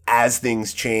again, as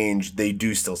things change, they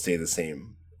do still stay the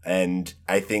same. And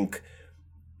I think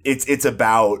it's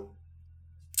about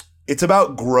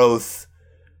growth,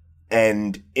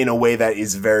 and in a way that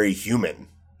is very human,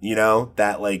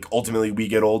 that like ultimately we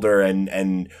get older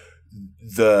and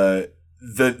the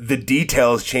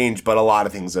details change, but a lot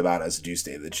of things about us do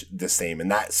stay the same. And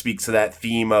that speaks to that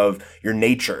theme of your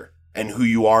nature and who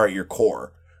you are at your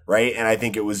core, right? And I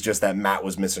think it was just that Matt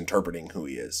was misinterpreting who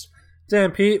he is.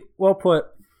 Damn, Pete, well put.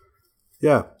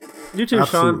 Yeah. You too,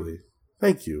 absolutely. Sean.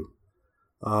 Thank you.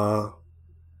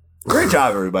 Great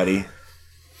job, everybody.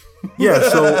 Yeah,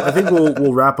 so I think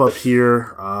we'll wrap up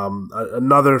here.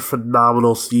 Another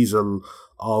phenomenal season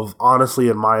of, honestly,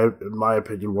 in my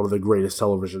opinion, one of the greatest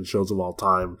television shows of all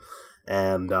time.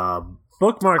 And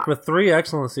bookmarked with 3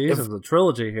 excellent seasons, a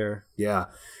trilogy here. Yeah.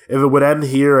 If it would end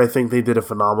here, I think they did a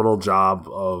phenomenal job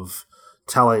of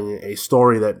telling a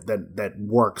story that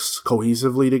works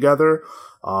cohesively together.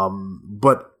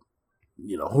 But,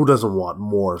 who doesn't want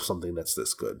more of something that's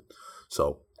this good?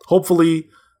 So hopefully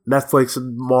Netflix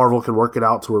and Marvel can work it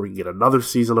out to where we can get another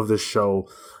season of this show.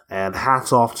 And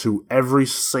hats off to every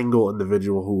single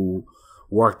individual who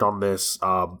worked on this.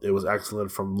 It was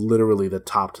excellent from literally the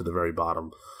top to the very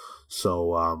bottom.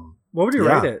 So, what would you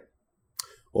rate it?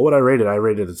 What would I rate it? I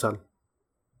rated it a 10.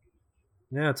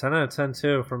 Yeah, 10 out of 10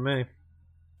 too for me.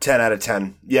 10 out of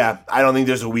 10. Yeah, I don't think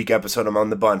there's a weak episode among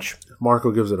the bunch.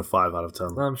 Marco gives it a 5 out of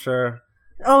 10. I'm sure.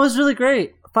 Oh, it was really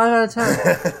great. 5 out of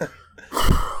 10.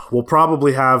 We'll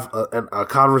probably have a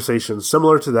conversation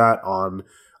similar to that on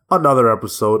another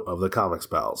episode of the Comics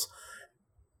Pals.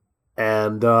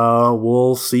 And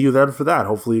we'll see you then for that.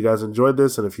 Hopefully you guys enjoyed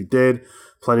this. And if you did,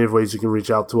 plenty of ways you can reach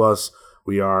out to us.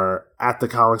 We are at the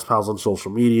Comics Pals on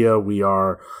social media. We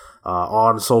are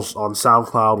on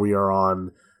SoundCloud. We are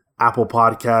on Apple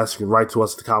Podcasts. You can write to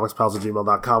us at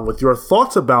thecomicspals@gmail.com with your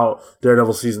thoughts about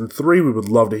Daredevil Season 3. We would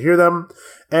love to hear them.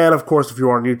 And, of course, if you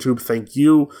are on YouTube, thank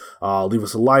you. Leave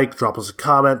us a like, drop us a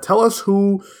comment. Tell us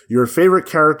who your favorite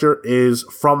character is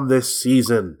from this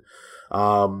season.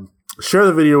 Share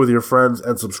the video with your friends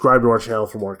and subscribe to our channel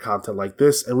for more content like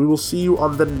this. And we will see you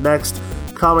on the next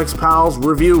Comics Pals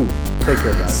review. Take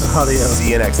care, guys. Adios.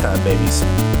 See you next time, babies.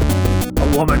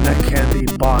 A woman that can be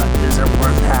bought isn't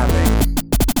worth having.